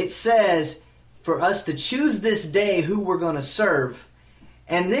 It says for us to choose this day who we're going to serve.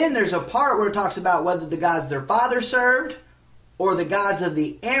 And then there's a part where it talks about whether the gods their father served or the gods of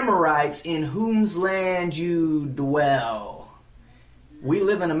the Amorites in whose land you dwell. We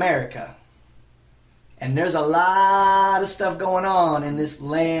live in America. And there's a lot of stuff going on in this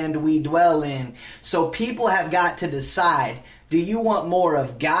land we dwell in. So people have got to decide, do you want more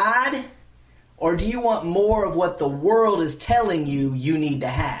of God or do you want more of what the world is telling you you need to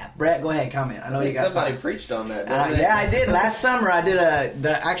have? Brett, go ahead, comment. I know you got somebody something. preached on that. Didn't they? Yeah, I did. Last summer, I did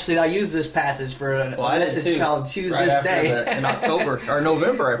actually, I used this passage for a message called Choose right This Day. in October or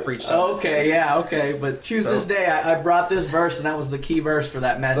November, I preached on it. Okay, yeah, okay. But Choose This Day, I brought this verse, and that was the key verse for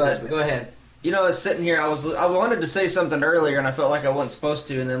that message. But go ahead. You know, I was sitting here, I wanted to say something earlier, and I felt like I wasn't supposed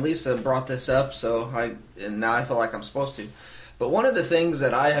to, and then Lisa brought this up, and now I feel like I'm supposed to. But one of the things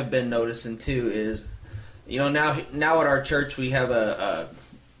that I have been noticing too is, you know, now at our church we have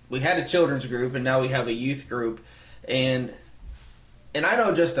we had a children's group, and now we have a youth group, and I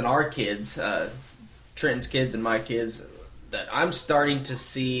know just in our kids, Trenton's kids and my kids, that I'm starting to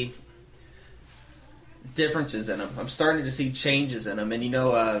see differences in them. I'm starting to see changes in them, and you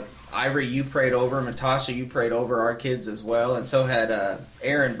know, Ivory, you prayed over them, and Tasha, you prayed over our kids as well, and so had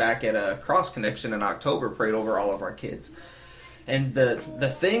Aaron back at Cross Connection in October prayed over all of our kids. And the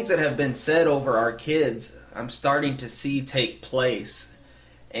things that have been said over our kids, I'm starting to see take place.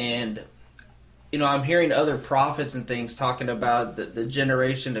 And, you know, I'm hearing other prophets and things talking about the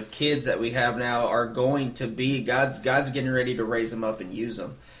generation of kids that we have now are going to be, God's getting ready to raise them up and use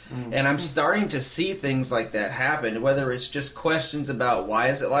them. Mm-hmm. And I'm starting to see things like that happen, whether it's just questions about why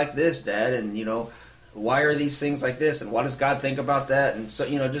is it like this, Dad? And, you know, why are these things like this? And what does God think about that? And so,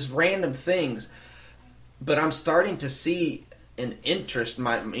 you know, just random things. But I'm starting to see an interest.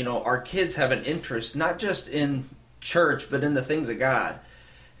 Our kids have an interest, not just in church, but in the things of God.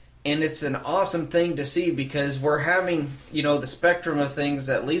 And it's an awesome thing to see because we're having, you know, the spectrum of things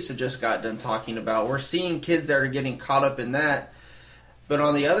that Lisa just got done talking about. We're seeing kids that are getting caught up in that. But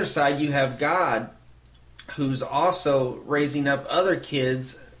on the other side, you have God who's also raising up other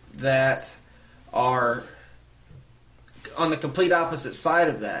kids that are on the complete opposite side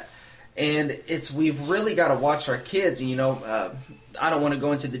of that. And we've really got to watch our kids. And, you know, I don't want to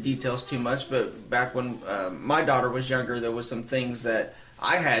go into the details too much, but back when my daughter was younger, there was some things that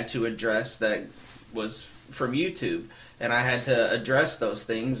I had to address that was from YouTube. And I had to address those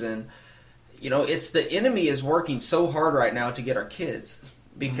things. And, you know, it's the enemy is working so hard right now to get our kids.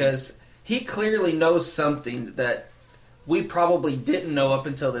 Because he clearly knows something that we probably didn't know up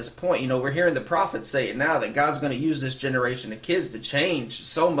until this point. You know, we're hearing the prophets say it now, that God's going to use this generation of kids to change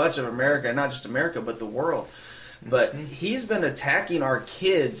so much of America, not just America, but the world. But he's been attacking our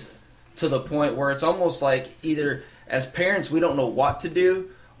kids to the point where it's almost like either as parents we don't know what to do,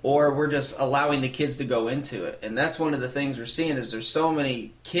 or we're just allowing the kids to go into it. And that's one of the things we're seeing is there's so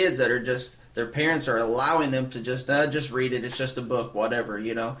many kids that are just, their parents are allowing them to just read it, it's just a book, whatever,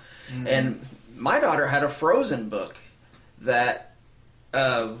 you know. Mm-hmm. And my daughter had a Frozen book that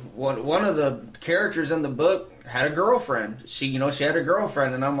one of the characters in the book had a girlfriend. She had a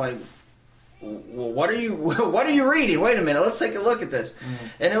girlfriend, and I'm like, well, what are you reading? Wait a minute, let's take a look at this. Mm-hmm.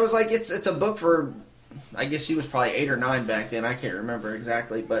 And it was like it's a book for, I guess she was probably 8 or 9 back then. I can't remember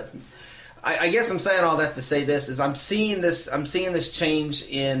exactly, but I guess I'm saying all that to say this is I'm seeing this change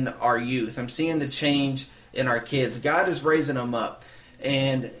in our youth. I'm seeing the change in our kids. God is raising them up,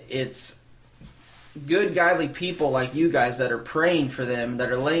 and it's good, godly people like you guys that are praying for them,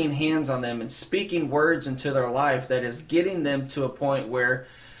 that are laying hands on them and speaking words into their life that is getting them to a point where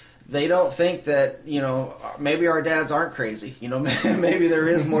they don't think that, you know, maybe our dads aren't crazy. You know, maybe there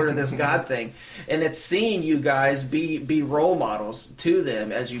is more to this God thing. And it's seeing you guys be role models to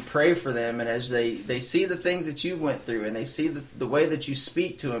them as you pray for them, and as they see the things that you went through, and they see the way that you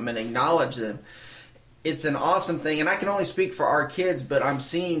speak to them and acknowledge them. It's an awesome thing, and I can only speak for our kids, but I'm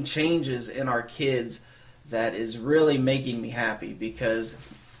seeing changes in our kids that is really making me happy, because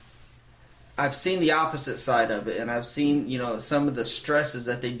I've seen the opposite side of it, and I've seen, you know, some of the stresses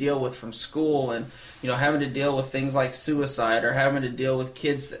that they deal with from school, and, you know, having to deal with things like suicide, or having to deal with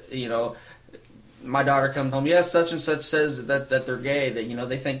kids, you know. My daughter comes home, yes, such and such says that they're gay, that, you know,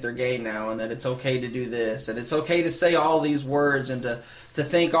 they think they're gay now, and that it's okay to do this, and it's okay to say all these words, and to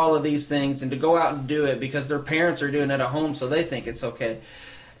think all of these things, and to go out and do it because their parents are doing it at home, so they think it's okay.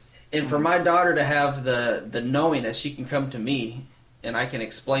 And for my daughter to have the knowing that she can come to me and I can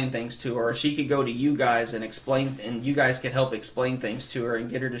explain things to her, or she could go to you guys and explain, and you guys could help explain things to her and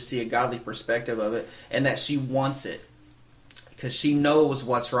get her to see a godly perspective of it, and that she wants it because she knows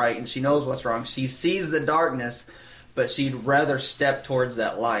what's right and she knows what's wrong. She sees the darkness, but she'd rather step towards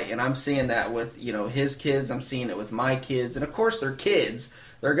that light. And I'm seeing that with, you know, his kids. I'm seeing it with my kids, and of course they're kids.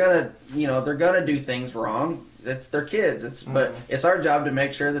 They're gonna do things wrong. that's their kids. But it's our job to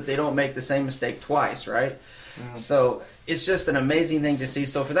make sure that they don't make the same mistake twice, right? So it's just an amazing thing to see.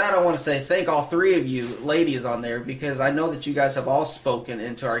 So for that, I want to say thank all three of you ladies on there, because I know that you guys have all spoken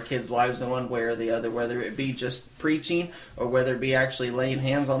into our kids' lives in one way or the other, whether it be just preaching or whether it be actually laying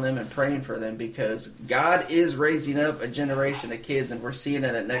hands on them and praying for them, because God is raising up a generation of kids, and we're seeing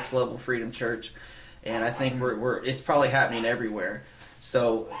it at Next Level Freedom Church, and I think it's probably happening everywhere.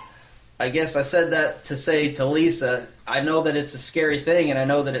 So I guess I said that to say to Lisa, I know that it's a scary thing, and I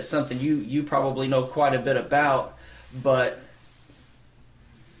know that it's something you probably know quite a bit about, but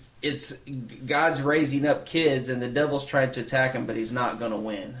it's God's raising up kids, and the devil's trying to attack him, but he's not going to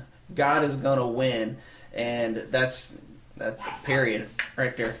win. God is going to win, and that's a period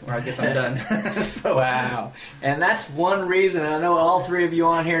right there. Or I guess I'm done. So, wow. And that's one reason, and I know all three of you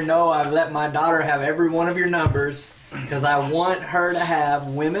on here know I've let my daughter have every one of your numbers, because I want her to have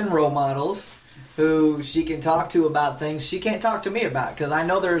women role models who she can talk to about things she can't talk to me about. Because I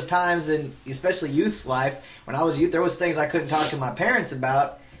know there's times in, especially youth's life, when I was youth, there was things I couldn't talk to my parents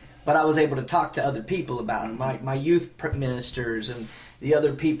about, but I was able to talk to other people about, and my youth ministers and the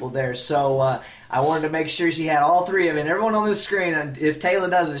other people there. So I wanted to make sure she had all three of them. And everyone on this screen, and if Taylor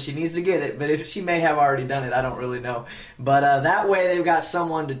doesn't, she needs to get it. But if she may have already done it, I don't really know. But that way they've got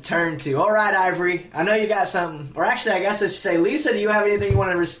someone to turn to. All right, Ivory, I know you got something. Or actually, I guess I should say, Lisa, do you have anything you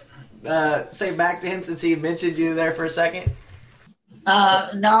want to say back to him since he mentioned you there for a second?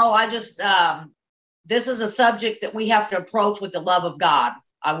 No, I just, this is a subject that we have to approach with the love of God.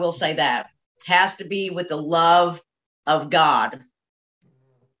 I will say that. It has to be with the love of God.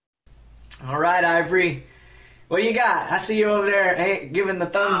 All right, Ivory. What do you got? I see you over there giving the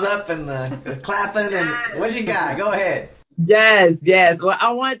thumbs up and the clapping. And what you got? Go ahead. Yes. Well,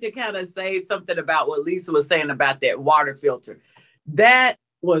 I wanted to kind of say something about what Lisa was saying about that water filter. That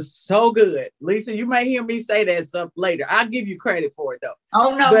was so good. Lisa, you may hear me say that stuff later. I'll give you credit for it, though.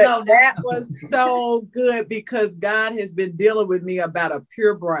 Oh, no. That was so good, because God has been dealing with me about a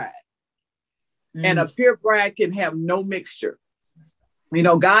pure bride. And a pure bride can have no mixture. You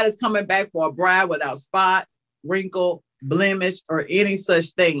know, God is coming back for a bride without spot, wrinkle, blemish, or any such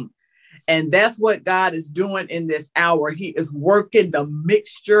thing. And that's what God is doing in this hour. He is working the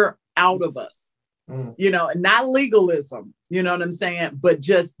mixture out of us. You know, not legalism, you know what I'm saying? But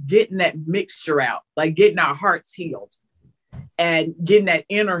just getting that mixture out, like getting our hearts healed and getting that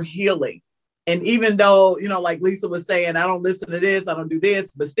inner healing. And even though, you know, like Lisa was saying, I don't listen to this, I don't do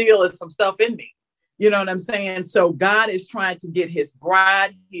this, but still there's some stuff in me. You know what I'm saying? So God is trying to get his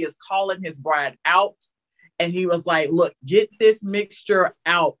bride. He is calling his bride out. And he was like, look, get this mixture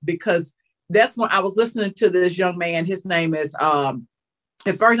out, because that's when I was listening to this young man. His name is,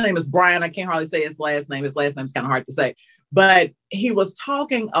 his first name is Brian. I can't hardly say his last name. His last name is kind of hard to say. But he was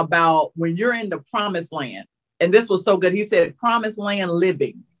talking about when you're in the promised land. And this was so good. He said, promised land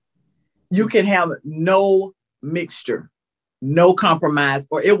living, you can have no mixture, no compromise,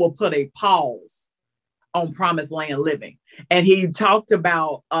 or it will put a pause on promised land living. And he talked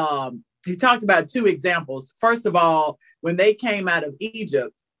about two examples. First of all, when they came out of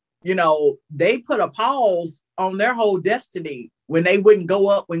Egypt, you know, they put a pause on their whole destiny when they wouldn't go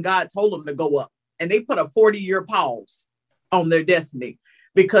up when God told them to go up. And they put a 40-year pause on their destiny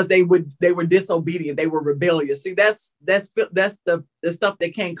because they were disobedient. They were rebellious. See, that's the stuff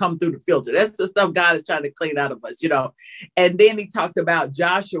that can't come through the filter. That's the stuff God is trying to clean out of us, you know. And then he talked about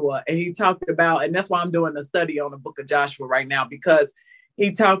Joshua, and he talked about, and that's why I'm doing a study on the book of Joshua right now, because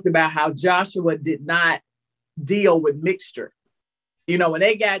he talked about how Joshua did not deal with mixture. You know, when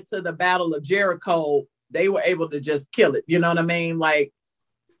they got to the Battle of Jericho, they were able to just kill it. You know what I mean? Like,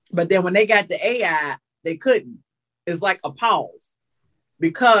 but then when they got to Ai, they couldn't. It's like a pause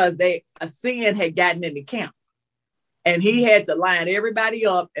because a sin had gotten in the camp, and he had to line everybody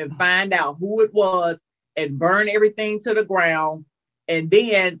up and find out who it was and burn everything to the ground. And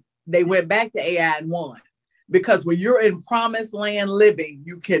then they went back to Ai and won. Because when you're in promised land living,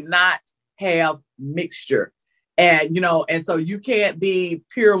 you cannot have mixture. And, you know, and so you can't be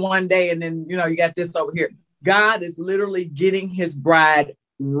pure one day and then, you know, you got this over here. God is literally getting his bride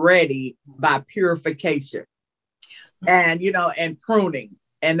ready by purification and, you know, and pruning.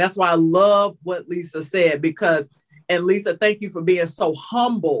 And that's why I love what Lisa said, because, and Lisa, thank you for being so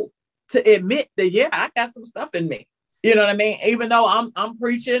humble to admit that, yeah, I got some stuff in me. You know what I mean? Even though I'm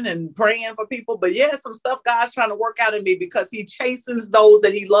preaching and praying for people, but yeah, some stuff God's trying to work out in me because he chastens those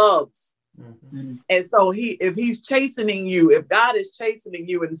that he loves. Mm-hmm. And so if he's chastening you, if God is chastening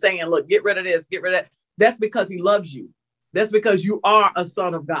you and saying, look, get rid of this, get rid of that, that's because he loves you. That's because you are a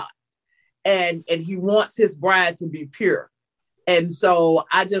son of God. And he wants his bride to be pure. And so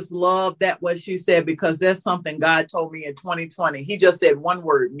I just love that what she said, because that's something God told me in 2020. He just said one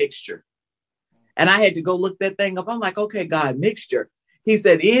word: mixture. And I had to go look that thing up. I'm like, okay, God, mixture. He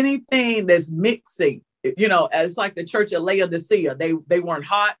said anything that's mixing, it's like the church of Laodicea. They weren't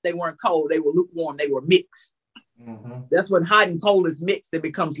hot, they weren't cold, they were lukewarm, they were mixed. Mm-hmm. That's when hot and cold is mixed, it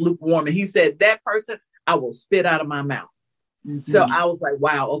becomes lukewarm. And he said, that person, I will spit out of my mouth. Mm-hmm. So I was like,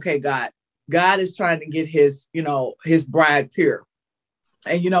 wow, okay, God is trying to get his bride pure.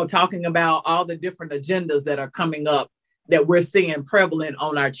 And, talking about all the different agendas that are coming up that we're seeing prevalent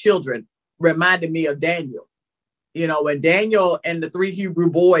on our children reminded me of Daniel. When Daniel and the 3 Hebrew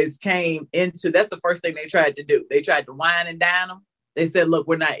boys came into, that's the first thing they tried to do. They tried to wine and dine them. They said, look,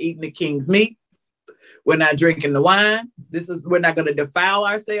 we're not eating the king's meat. We're not drinking the wine. We're not going to defile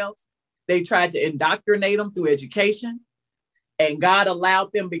ourselves. They tried to indoctrinate them through education. And God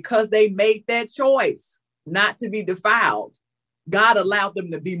allowed them, because they made that choice not to be defiled, God allowed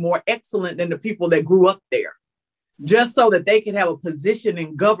them to be more excellent than the people that grew up there, just so that they could have a position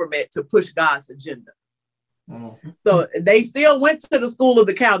in government to push God's agenda. Mm-hmm. So they still went to the school of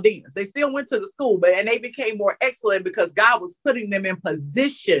the Chaldeans. They still went to the school, and they became more excellent because God was putting them in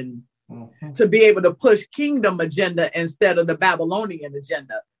position to be able to push kingdom agenda instead of the Babylonian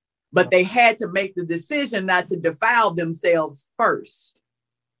agenda. But they had to make the decision not to defile themselves first.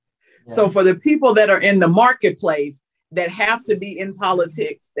 Yeah. So for the people that are in the marketplace, that have to be in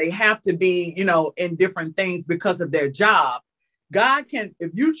politics, they have to be, in different things because of their job. God can,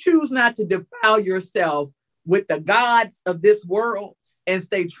 if you choose not to defile yourself with the gods of this world and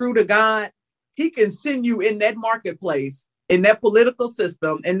stay true to God, he can send you in that marketplace, in that political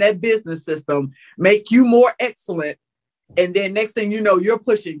system, in that business system, make you more excellent. And then next thing you know, you're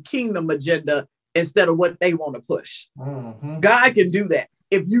pushing kingdom agenda instead of what they want to push. Mm-hmm. God can do that.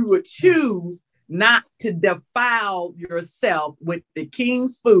 If you would choose not to defile yourself with the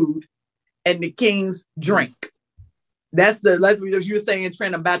king's food and the king's drink. That's what you were saying,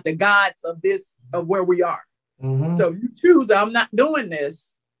 Trent, about the gods of where we are. Mm-hmm. So if you choose, I'm not doing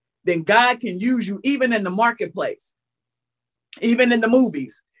this, then God can use you even in the marketplace, even in the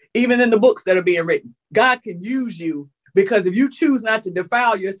movies, even in the books that are being written. God can use you, because if you choose not to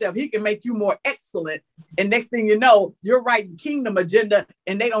defile yourself, he can make you more excellent. And next thing you know, you're writing kingdom agenda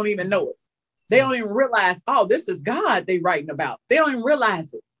and they don't even know it. They don't even realize, oh, this is God they writing about. They don't even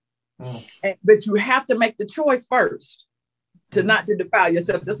realize it. But you have to make the choice first to not to defile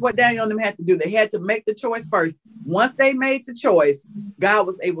yourself. That's what Daniel and them had to do. They had to make the choice first. Once they made the choice, God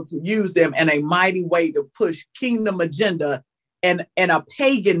was able to use them in a mighty way to push kingdom agenda in a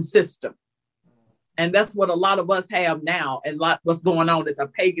pagan system. And that's what a lot of us have now. And what's going on is a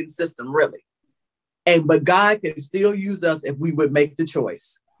pagan system, really. But God can still use us if we would make the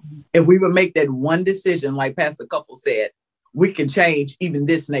choice. If we would make that one decision, like Pastor Couple said, we can change even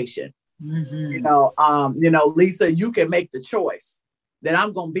this nation. Mm-hmm. Lisa, you can make the choice that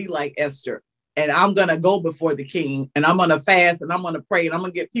I'm going to be like Esther, and I'm going to go before the king, and I'm going to fast, and I'm going to pray, and I'm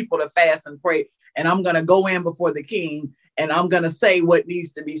going to get people to fast and pray, and I'm going to go in before the king, and I'm going to say what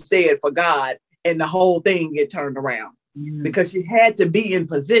needs to be said for God, and the whole thing get turned around. Mm-hmm. Because she had to be in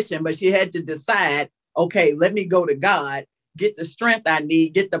position, but she had to decide, okay, let me go to God, get the strength I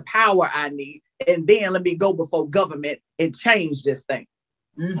need, get the power I need, and then let me go before government and change this thing.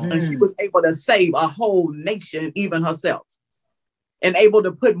 Mm-hmm. And she was able to save a whole nation, even herself, and able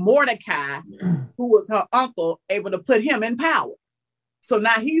to put Mordecai, who was her uncle, able to put him in power. So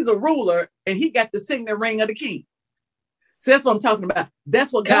now he's a ruler and he got the signet ring of the king. So that's what I'm talking about.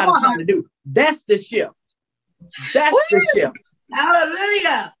 That's what God is trying to do. That's the shift. That's the shift.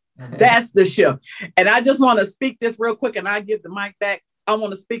 Hallelujah. That's the shift. And I just want to speak this real quick, and I give the mic back. I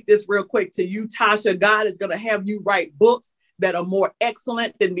want to speak this real quick to you, Tasha. God is going to have you write books that are more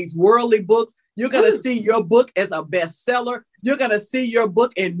excellent than these worldly books. You're going to see your book as a bestseller. You're going to see your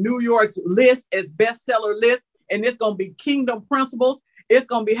book in New York's list as bestseller list. And it's going to be kingdom principles. It's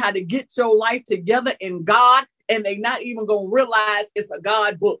going to be how to get your life together in God. And they're not even going to realize it's a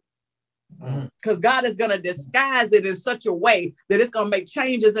God book. Because God is going to disguise it in such a way that it's going to make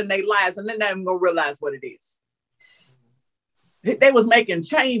changes in their lives, and they're not even going to realize what it is. They was making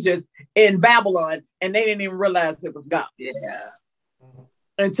changes in Babylon, and they didn't even realize it was God. Yeah.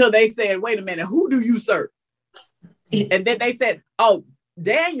 Until they said, wait a minute, who do you serve? And then they said, oh,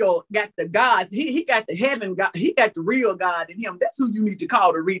 Daniel got the gods. He got the heaven God. He got the real God in him. That's who you need to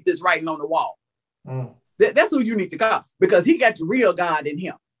call to read this writing on the wall. That's who you need to call, because he got the real God in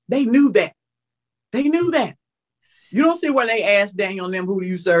him. They knew that. They knew that. You don't see where they asked Daniel and them, who do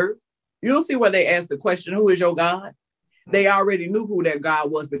you serve? You don't see where they asked the question, who is your God? They already knew who their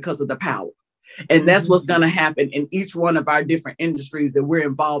God was because of the power. And that's what's going to happen in each one of our different industries that we're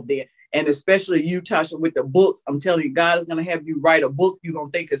involved in. And especially you, Tasha, with the books. I'm telling you, God is going to have you write a book you're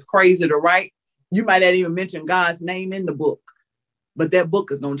going to think is crazy to write. You might not even mention God's name in the book, but that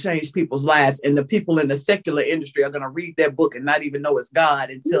book is going to change people's lives. And the people in the secular industry are going to read that book and not even know it's God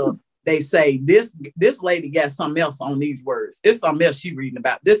until they say, this lady got something else on these words. It's something else she's reading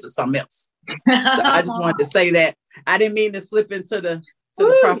about. This is something else. So I just wanted to say that. I didn't mean to slip into the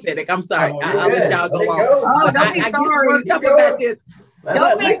prophetic. I'm sorry. I'll let y'all go on. Oh, don't be sorry. About this.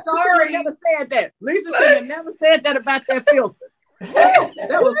 Don't be sorry. Never said that. Lisa should have never said that about that filter.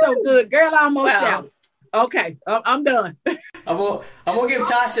 That was so good, girl. I almost shouted. Okay, I'm done. I'm gonna give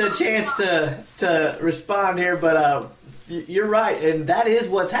Tasha a chance to respond here, but you're right, and that is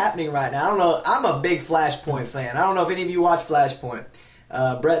what's happening right now. I don't know. I'm a big Flashpoint fan. I don't know if any of you watch Flashpoint.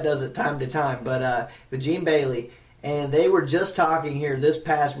 Brett does it time to time, but Gene Bailey, and they were just talking here this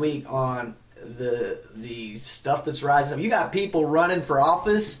past week on the stuff that's rising up. You got people running for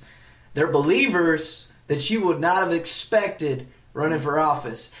office. They're believers that you would not have expected running for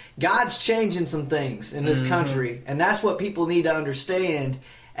office. God's changing some things in this country, and that's what people need to understand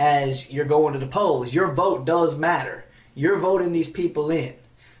as you're going to the polls. Your vote does matter. You're voting these people in.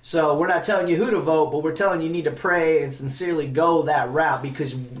 So we're not telling you who to vote, but we're telling you need to pray and sincerely go that route,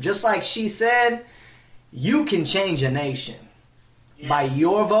 because just like she said, you can change a nation. Yes. By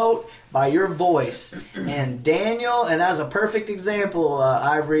your vote, by your voice. And Daniel, and that was a perfect example,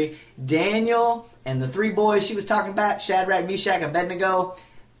 Ivory, Daniel and the three boys she was talking about, Shadrach, Meshach, Abednego,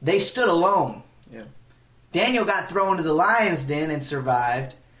 they stood alone. Yeah. Daniel got thrown to the lion's den and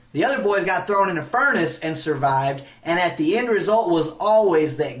survived. The other boys got thrown in a furnace and survived. And at the end result was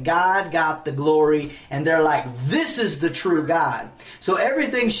always that God got the glory. And they're like, this is the true God. So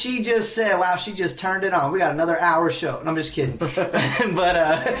everything she just said, wow, she just turned it on. We got another hour show. No, I'm just kidding. but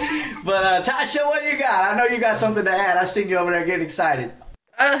Tasha, what do you got? I know you got something to add. I seen you over there getting excited.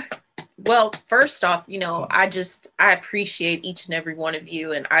 Well, first off, I appreciate each and every one of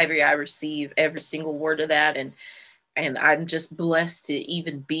you, and Ivory, I receive every single word of that, and I'm just blessed to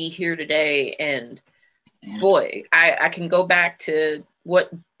even be here today. And boy, I can go back to what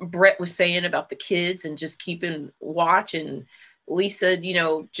Brett was saying about the kids and just keeping watch, and Lisa,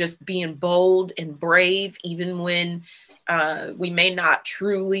 just being bold and brave, even when we may not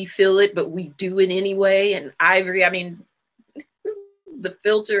truly feel it, but we do it anyway. And Ivory, the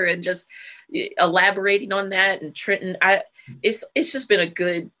filter and just elaborating on that, and Trenton, it's just been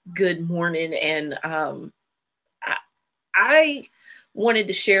a good morning. And I wanted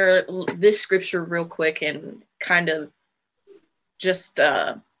to share this scripture real quick and kind of just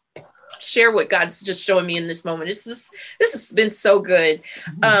share what God's just showing me in this moment. This has been so good.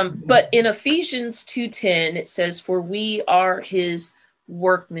 But in Ephesians 2:10, it says, "For we are his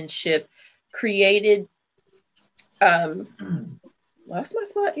workmanship, created." Lost my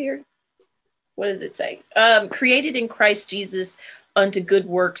spot here. What does it say? Created in Christ Jesus unto good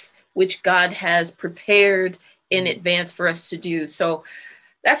works, which God has prepared in advance for us to do. So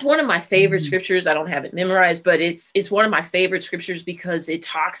that's one of my favorite scriptures. I don't have it memorized, but it's one of my favorite scriptures because it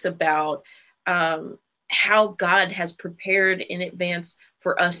talks about how God has prepared in advance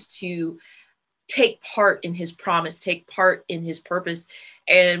for us to take part in his promise, take part in his purpose.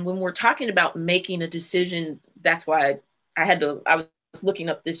 And when we're talking about making a decision, that's why I was looking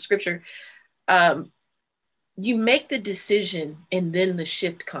up this scripture. You make the decision and then the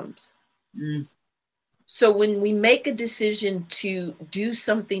shift comes. So when we make a decision to do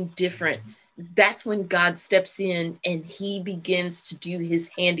something different, that's when God steps in and he begins to do his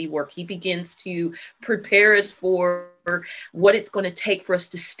handiwork. He begins to prepare us for what it's going to take for us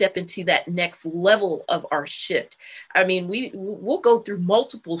to step into that next level of our shift. We'll go through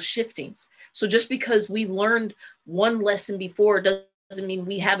multiple shiftings. So just because we learned one lesson before doesn't mean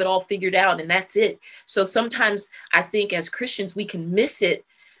we have it all figured out and that's it. So sometimes I think as Christians, we can miss it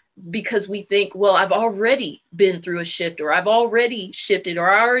because we think, well, I've already been through a shift, or I've already shifted, or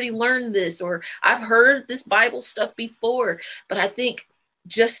I already learned this, or I've heard this Bible stuff before. But I think,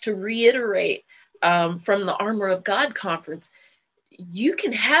 just to reiterate from the Armor of God conference, you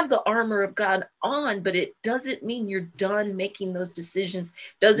can have the armor of God on, but it doesn't mean you're done making those decisions.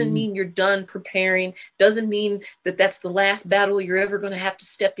 Doesn't mean you're done preparing. Doesn't mean that that's the last battle you're ever going to have to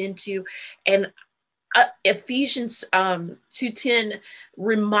step into. And Ephesians 2:10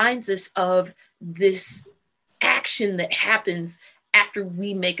 reminds us of this action that happens after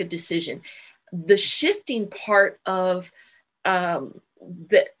we make a decision. The shifting part of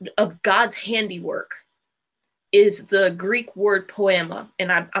God's handiwork is the Greek word poema,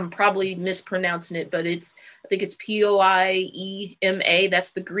 and I'm probably mispronouncing it, but I think it's Poiema.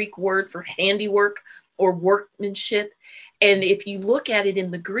 That's the Greek word for handiwork or workmanship. And if you look at it in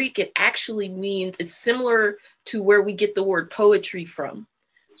the Greek, it actually means, it's similar to where we get the word poetry from.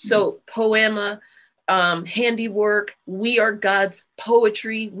 So poema, handiwork, we are God's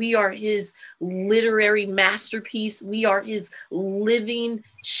poetry. We are his literary masterpiece. We are his living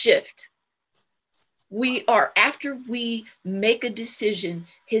shift. We are, after we make a decision,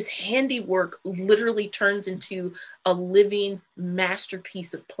 his handiwork literally turns into a living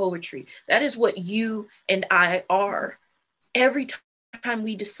masterpiece of poetry. That is what you and I are. Every time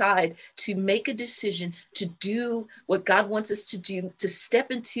we decide to make a decision to do what God wants us to do, to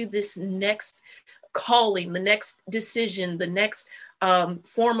step into this next calling, the next decision, the next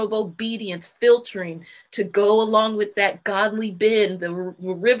form of obedience, filtering to go along with that godly bend, the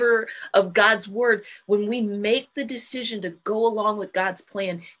river of God's word. When we make the decision to go along with God's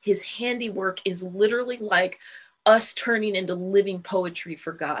plan, his handiwork is literally like us turning into living poetry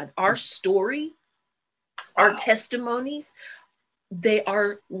for God. Our story, our testimonies, they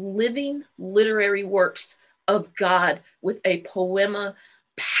are living literary works of God with a poema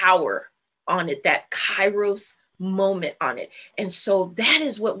power on it, that kairos moment on it. And so that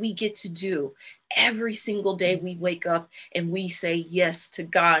is what we get to do every single day. We wake up and we say yes to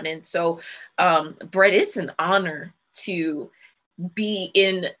God. And so, Brett, it's an honor to be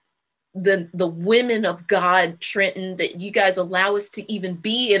in the women of God, Trenton, that you guys allow us to even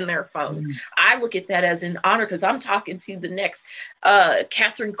be in their phone. I look at that as an honor, because I'm talking to the next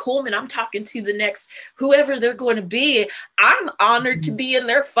Catherine Coleman. I'm talking to the next whoever they're going to be. I'm honored to be in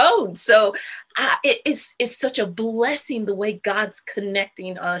their phone. So it's such a blessing the way God's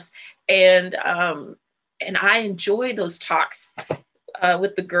connecting us, and I enjoy those talks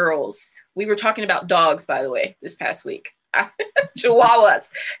with the girls. We were talking about dogs, by the way, this past week.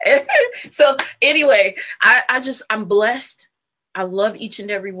 Chihuahuas. So anyway, I'm blessed. I love each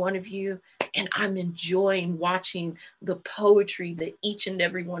and every one of you, and I'm enjoying watching the poetry that each and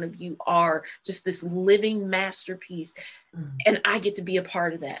every one of you are, just this living masterpiece. And I get to be a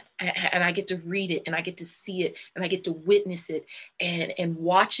part of that, and I get to read it, and I get to see it, and I get to witness it and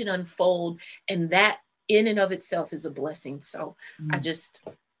watch it unfold. And that in and of itself is a blessing. So I just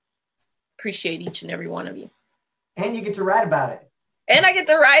appreciate each and every one of you. And you get to write about it. And I get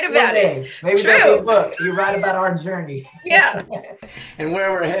to write about it. Maybe there'll be a book. You write about our journey. Yeah. And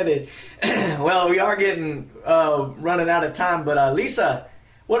where we're headed. Well, we are getting running out of time. But Lisa,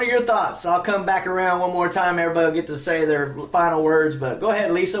 what are your thoughts? I'll come back around one more time. Everybody will get to say their final words. But go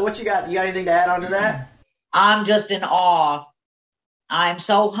ahead, Lisa. What you got? You got anything to add on to that? I'm just in awe. I'm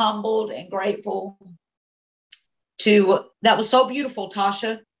so humbled and grateful that was so beautiful,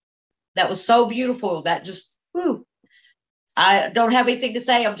 Tasha. That was so beautiful. That just, whew. I don't have anything to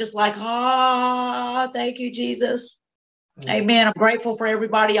say. I'm just like, thank you, Jesus. Amen. I'm grateful for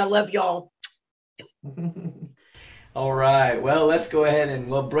everybody. I love y'all. All right. Well, let's go ahead and,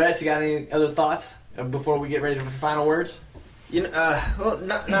 Brett, you got any other thoughts before we get ready for final words? Well,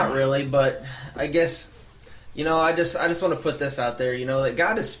 not really, but I guess, I just want to put this out there, that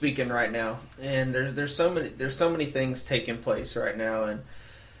God is speaking right now, and there's so many things taking place right now, and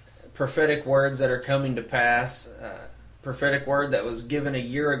prophetic words that are coming to pass. Prophetic word that was given a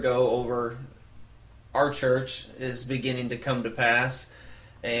year ago over our church is beginning to come to pass,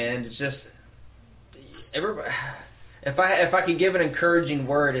 and it's just everybody. If I could give an encouraging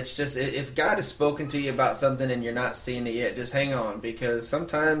word, it's just, if God has spoken to you about something and you're not seeing it yet, just hang on, because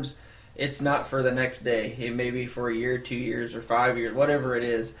sometimes it's not for the next day. It may be for a year, 2 years, or 5 years, whatever it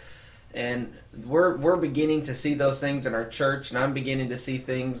is. And we're beginning to see those things in our church, and I'm beginning to see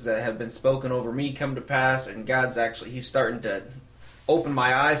things that have been spoken over me come to pass, and He's starting to open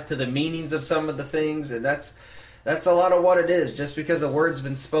my eyes to the meanings of some of the things, and that's a lot of what it is. Just because a word's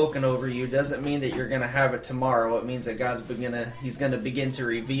been spoken over you doesn't mean that you're going to have it tomorrow. It means that He's going to begin to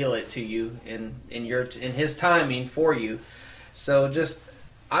reveal it to you in His timing for you. So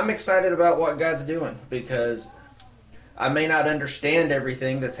I'm excited about what God's doing, because I may not understand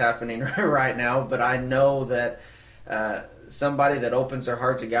everything that's happening right now, but I know that somebody that opens their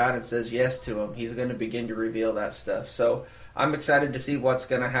heart to God and says yes to Him, He's going to begin to reveal that stuff. So I'm excited to see what's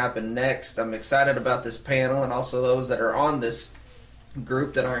going to happen next. I'm excited about this panel, and also those that are on this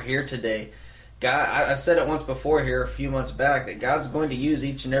group that aren't here today. God, I've said it once before here a few months back, that God's going to use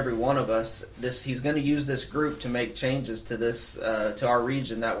each and every one of us. He's going to use this group to make changes to this, to our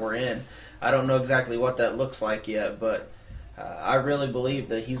region that we're in. I don't know exactly what that looks like yet, but I really believe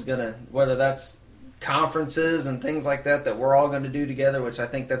that He's going to, whether that's conferences and things like that we're all going to do together, which I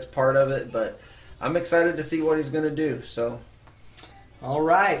think that's part of it, but I'm excited to see what he's going to do. So, all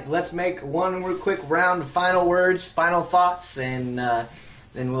right, let's make one real quick round of final words, final thoughts, and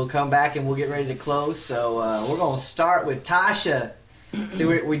then we'll come back and we'll get ready to close. So we're going to start with Tasha. See,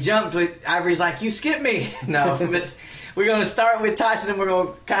 we jumped with Ivory's like, you skipped me. No, but we're going to start with Tasha, then we're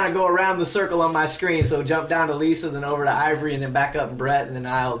going to kind of go around the circle on my screen. So jump down to Lisa, then over to Ivory, and then back up to Brett, and then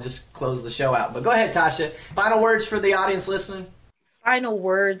I'll just close the show out. But go ahead, Tasha. Final words for the audience listening? Final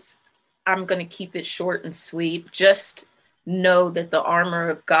words, I'm going to keep it short and sweet. Just know that the armor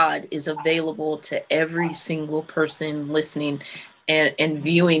of God is available to every single person listening and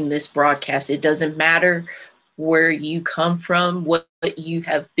viewing this broadcast. It doesn't matter where you come from, what you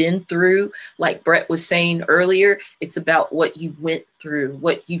have been through. Like Brett was saying earlier, it's about what you went through,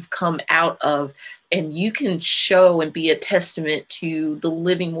 what you've come out of, and you can show and be a testament to the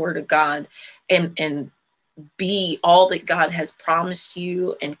living word of God and be all that God has promised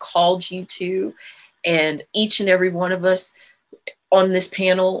you and called you to. And each and every one of us on this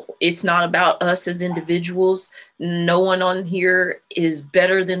panel, it's not about us as individuals. No one on here is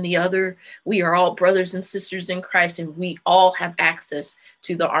better than the other. We are all brothers and sisters in Christ, and we all have access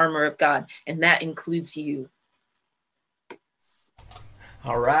to the armor of God, and that includes you.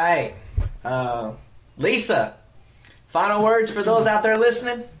 All right. Lisa, final words for those out there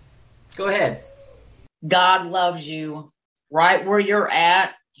listening? Go ahead. God loves you right where you're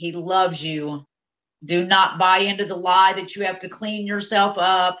at. He loves you. Do not buy into the lie that you have to clean yourself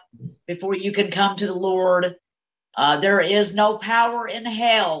up before you can come to the Lord. There is no power in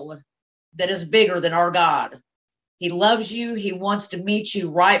hell that is bigger than our God. He loves you. He wants to meet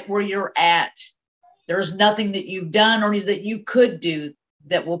you right where you're at. There's nothing that you've done or that you could do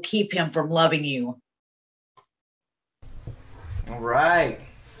that will keep him from loving you. All right.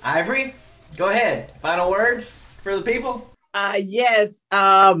 Ivory, go ahead. Final words for the people? Yes.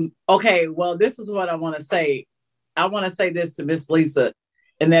 Okay. Well, this is what I want to say. I want to say this to Miss Lisa,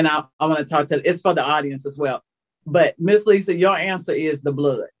 and then I want to talk to, it's for the audience as well. But Miss Lisa, your answer is the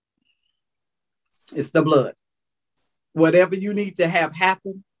blood. It's the blood. Whatever you need to have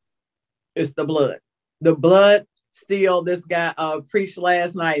happen, it's the blood. The blood still, this guy preached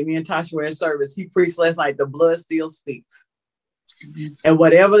last night. Me and Tasha were in service. He preached last night. The blood still speaks. And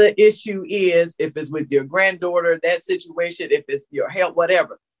whatever the issue is, if it's with your granddaughter, that situation, if it's your health,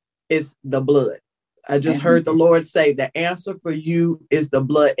 whatever, it's the blood. I just heard the Lord say the answer for you is the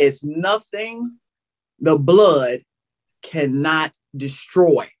blood. It's nothing the blood cannot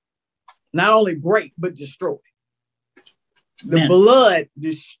destroy. Not only break, but destroy. The blood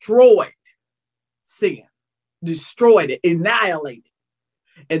destroyed sin, destroyed it, annihilated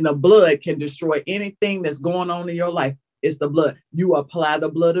it. And the blood can destroy anything that's going on in your life. It's the blood. You apply the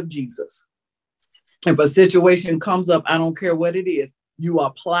blood of Jesus. If a situation comes up, I don't care what it is, you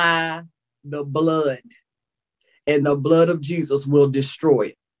apply the blood, and the blood of Jesus will destroy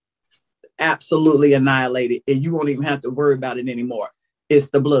it. Absolutely annihilate it. And you won't even have to worry about it anymore. It's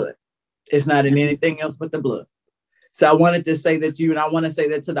the blood. It's not in anything else but the blood. So I wanted to say that to you, and I want to say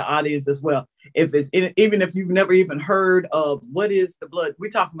that to the audience as well. If it's even if you've never even heard of what is the blood,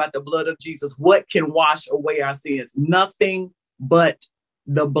 we're talking about the blood of Jesus. What can wash away our sins? Nothing but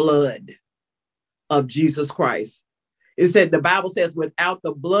the blood of Jesus Christ. It said, the Bible says, without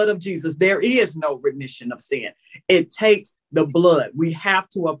the blood of Jesus, there is no remission of sin. It takes the blood. We have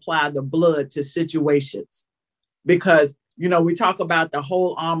to apply the blood to situations because, you know, we talk about the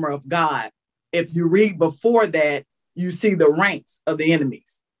whole armor of God. If you read before that, you see the ranks of the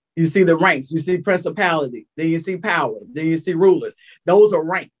enemies. You see the ranks. You see principality. Then you see powers. Then you see rulers. Those are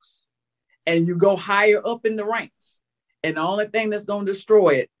ranks. And you go higher up in the ranks. And the only thing that's going to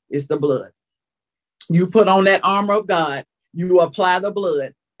destroy it is the blood. You put on that armor of God. You apply the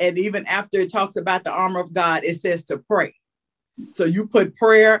blood. And even after it talks about the armor of God, it says to pray. So you put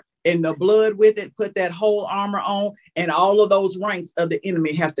prayer and the blood with it, put that whole armor on, and all of those ranks of the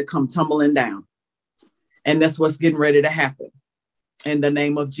enemy have to come tumbling down. And that's what's getting ready to happen in the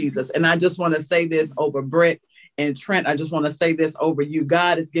name of Jesus. And I just want to say this over Brett and Trent. I just want to say this over you.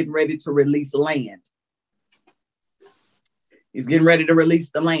 God is getting ready to release land. He's getting ready to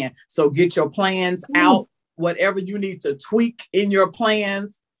release the land. So get your plans out, whatever you need to tweak in your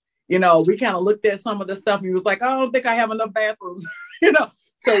plans. You know, we kind of looked at some of the stuff and he was like, I don't think I have enough bathrooms, you know,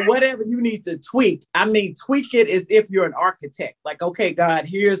 so whatever you need to tweak. I mean, tweak it as if you're an architect. Like, okay, God,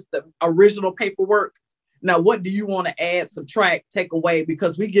 here's the original paperwork. Now, what do you want to add, subtract, take away?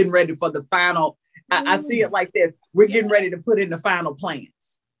 Because we're getting ready for the final. I see it like this. We're getting ready to put in the final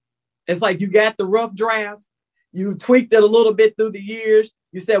plans. It's like you got the rough draft. You tweaked it a little bit through the years.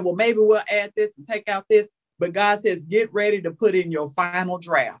 You said, well, maybe we'll add this and take out this. But God says, get ready to put in your final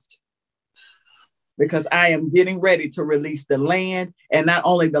draft. because I am getting ready to release the land, and not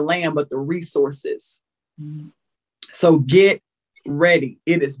only the land, but the resources. So get ready.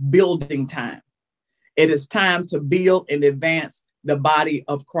 It is building time. It is time to build and advance the body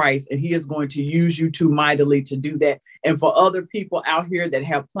of Christ, and he is going to use you too mightily to do that. And for other people out here that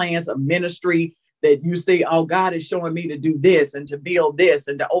have plans of ministry, that you say, oh, God is showing me to do this and to build this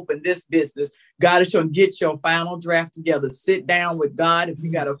and to open this business. God is showing, get your final draft together. Sit down with God. If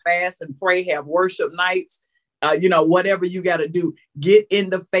you got to fast and pray, have worship nights, whatever you got to do, get in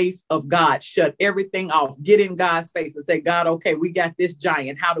the face of God. Shut everything off. Get in God's face and say, God, okay, we got this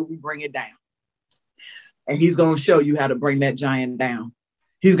giant. How do we bring it down? And he's going to show you how to bring that giant down.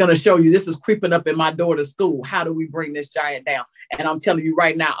 He's going to show you, this is creeping up in my daughter's school. How do we bring this giant down? And I'm telling you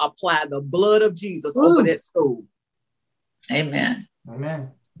right now, apply the blood of Jesus over that school. Amen.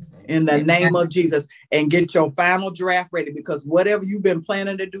 Amen. In the name of Jesus, and get your final draft ready, because whatever you've been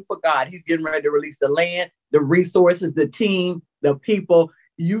planning to do for God, he's getting ready to release the land, the resources, the team, the people.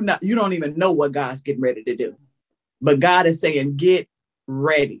 You don't even know what God's getting ready to do. But God is saying, get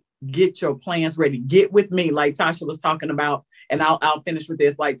ready. Get your plans ready. Get with me, like Tasha was talking about. And I'll finish with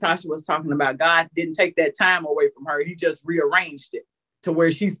this. Like Tasha was talking about, God didn't take that time away from her. He just rearranged it to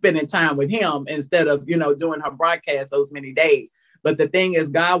where she's spending time with him instead of, doing her broadcast those many days. But the thing is,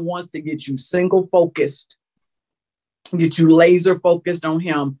 God wants to get you single focused, get you laser focused on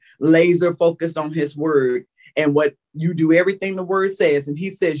him, laser focused on his word. And what you do, everything the word says, and he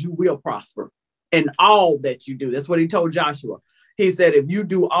says you will prosper in all that you do. That's what he told Joshua. He said, if you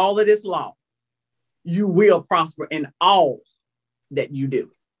do all of this law, you will prosper in all that you do.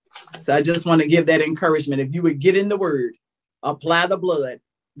 So I just want to give that encouragement. If you would get in the word, apply the blood.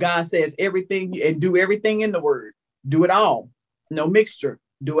 God says everything, and do everything in the word. Do it all. No mixture.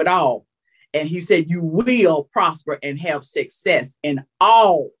 Do it all. And he said you will prosper and have success in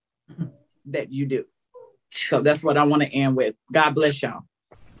all that you do. So that's what I want to end with. God bless y'all.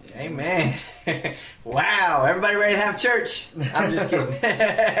 Amen. Wow. Everybody ready to have church? I'm just kidding.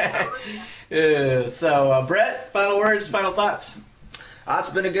 So, Brett, final words, final thoughts? It's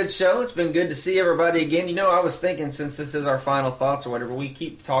been a good show. It's been good to see everybody again. I was thinking, since this is our final thoughts or whatever, we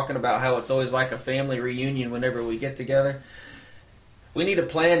keep talking about how it's always like a family reunion whenever we get together. We need to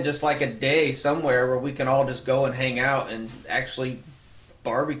plan just like a day somewhere where we can all just go and hang out and actually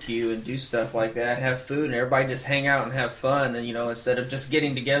barbecue and do stuff like that, have food, and everybody just hang out and have fun. And instead of just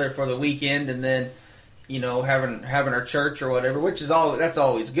getting together for the weekend and then having our church or whatever, which is that's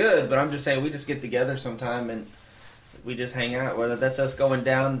always good. But I'm just saying, we just get together sometime and we just hang out, whether that's us going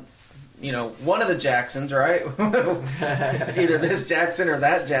down one of the Jacksons, right? Either this Jackson or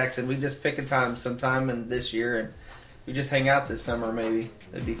that Jackson. We just pick a time sometime in this year and we just hang out this summer. Maybe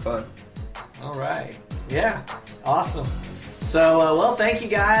it'd be fun. All right. Yeah. Awesome. So, thank you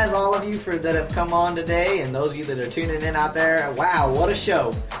guys, all of you that have come on today, and those of you that are tuning in out there. Wow, what a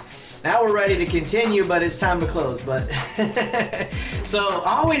show. Now we're ready to continue, but it's time to close. But so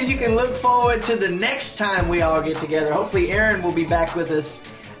always you can look forward to the next time we all get together. Hopefully Aaron will be back with us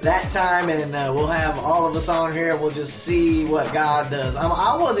that time, and we'll have all of us on here, and we'll just see what God does.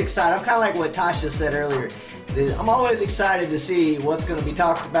 I was excited. I'm kind of like what Tasha said earlier. I'm always excited to see what's going to be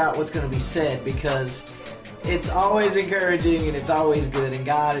talked about, what's going to be said, because it's always encouraging and it's always good. And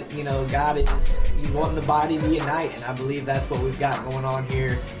God, God is, He's wanting the body to unite, and I believe that's what we've got going on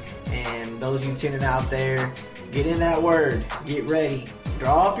here. And those of you tuning out there, get in that word, get ready,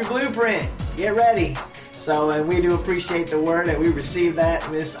 draw up your blueprint, get ready. So, and we do appreciate the word, and we receive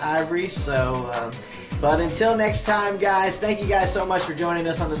that, Miss Ivory. So, but until next time, guys, thank you guys so much for joining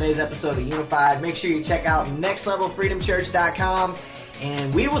us on today's episode of Unified. Make sure you check out nextlevelfreedomchurch.com,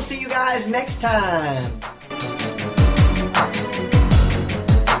 and we will see you guys next time.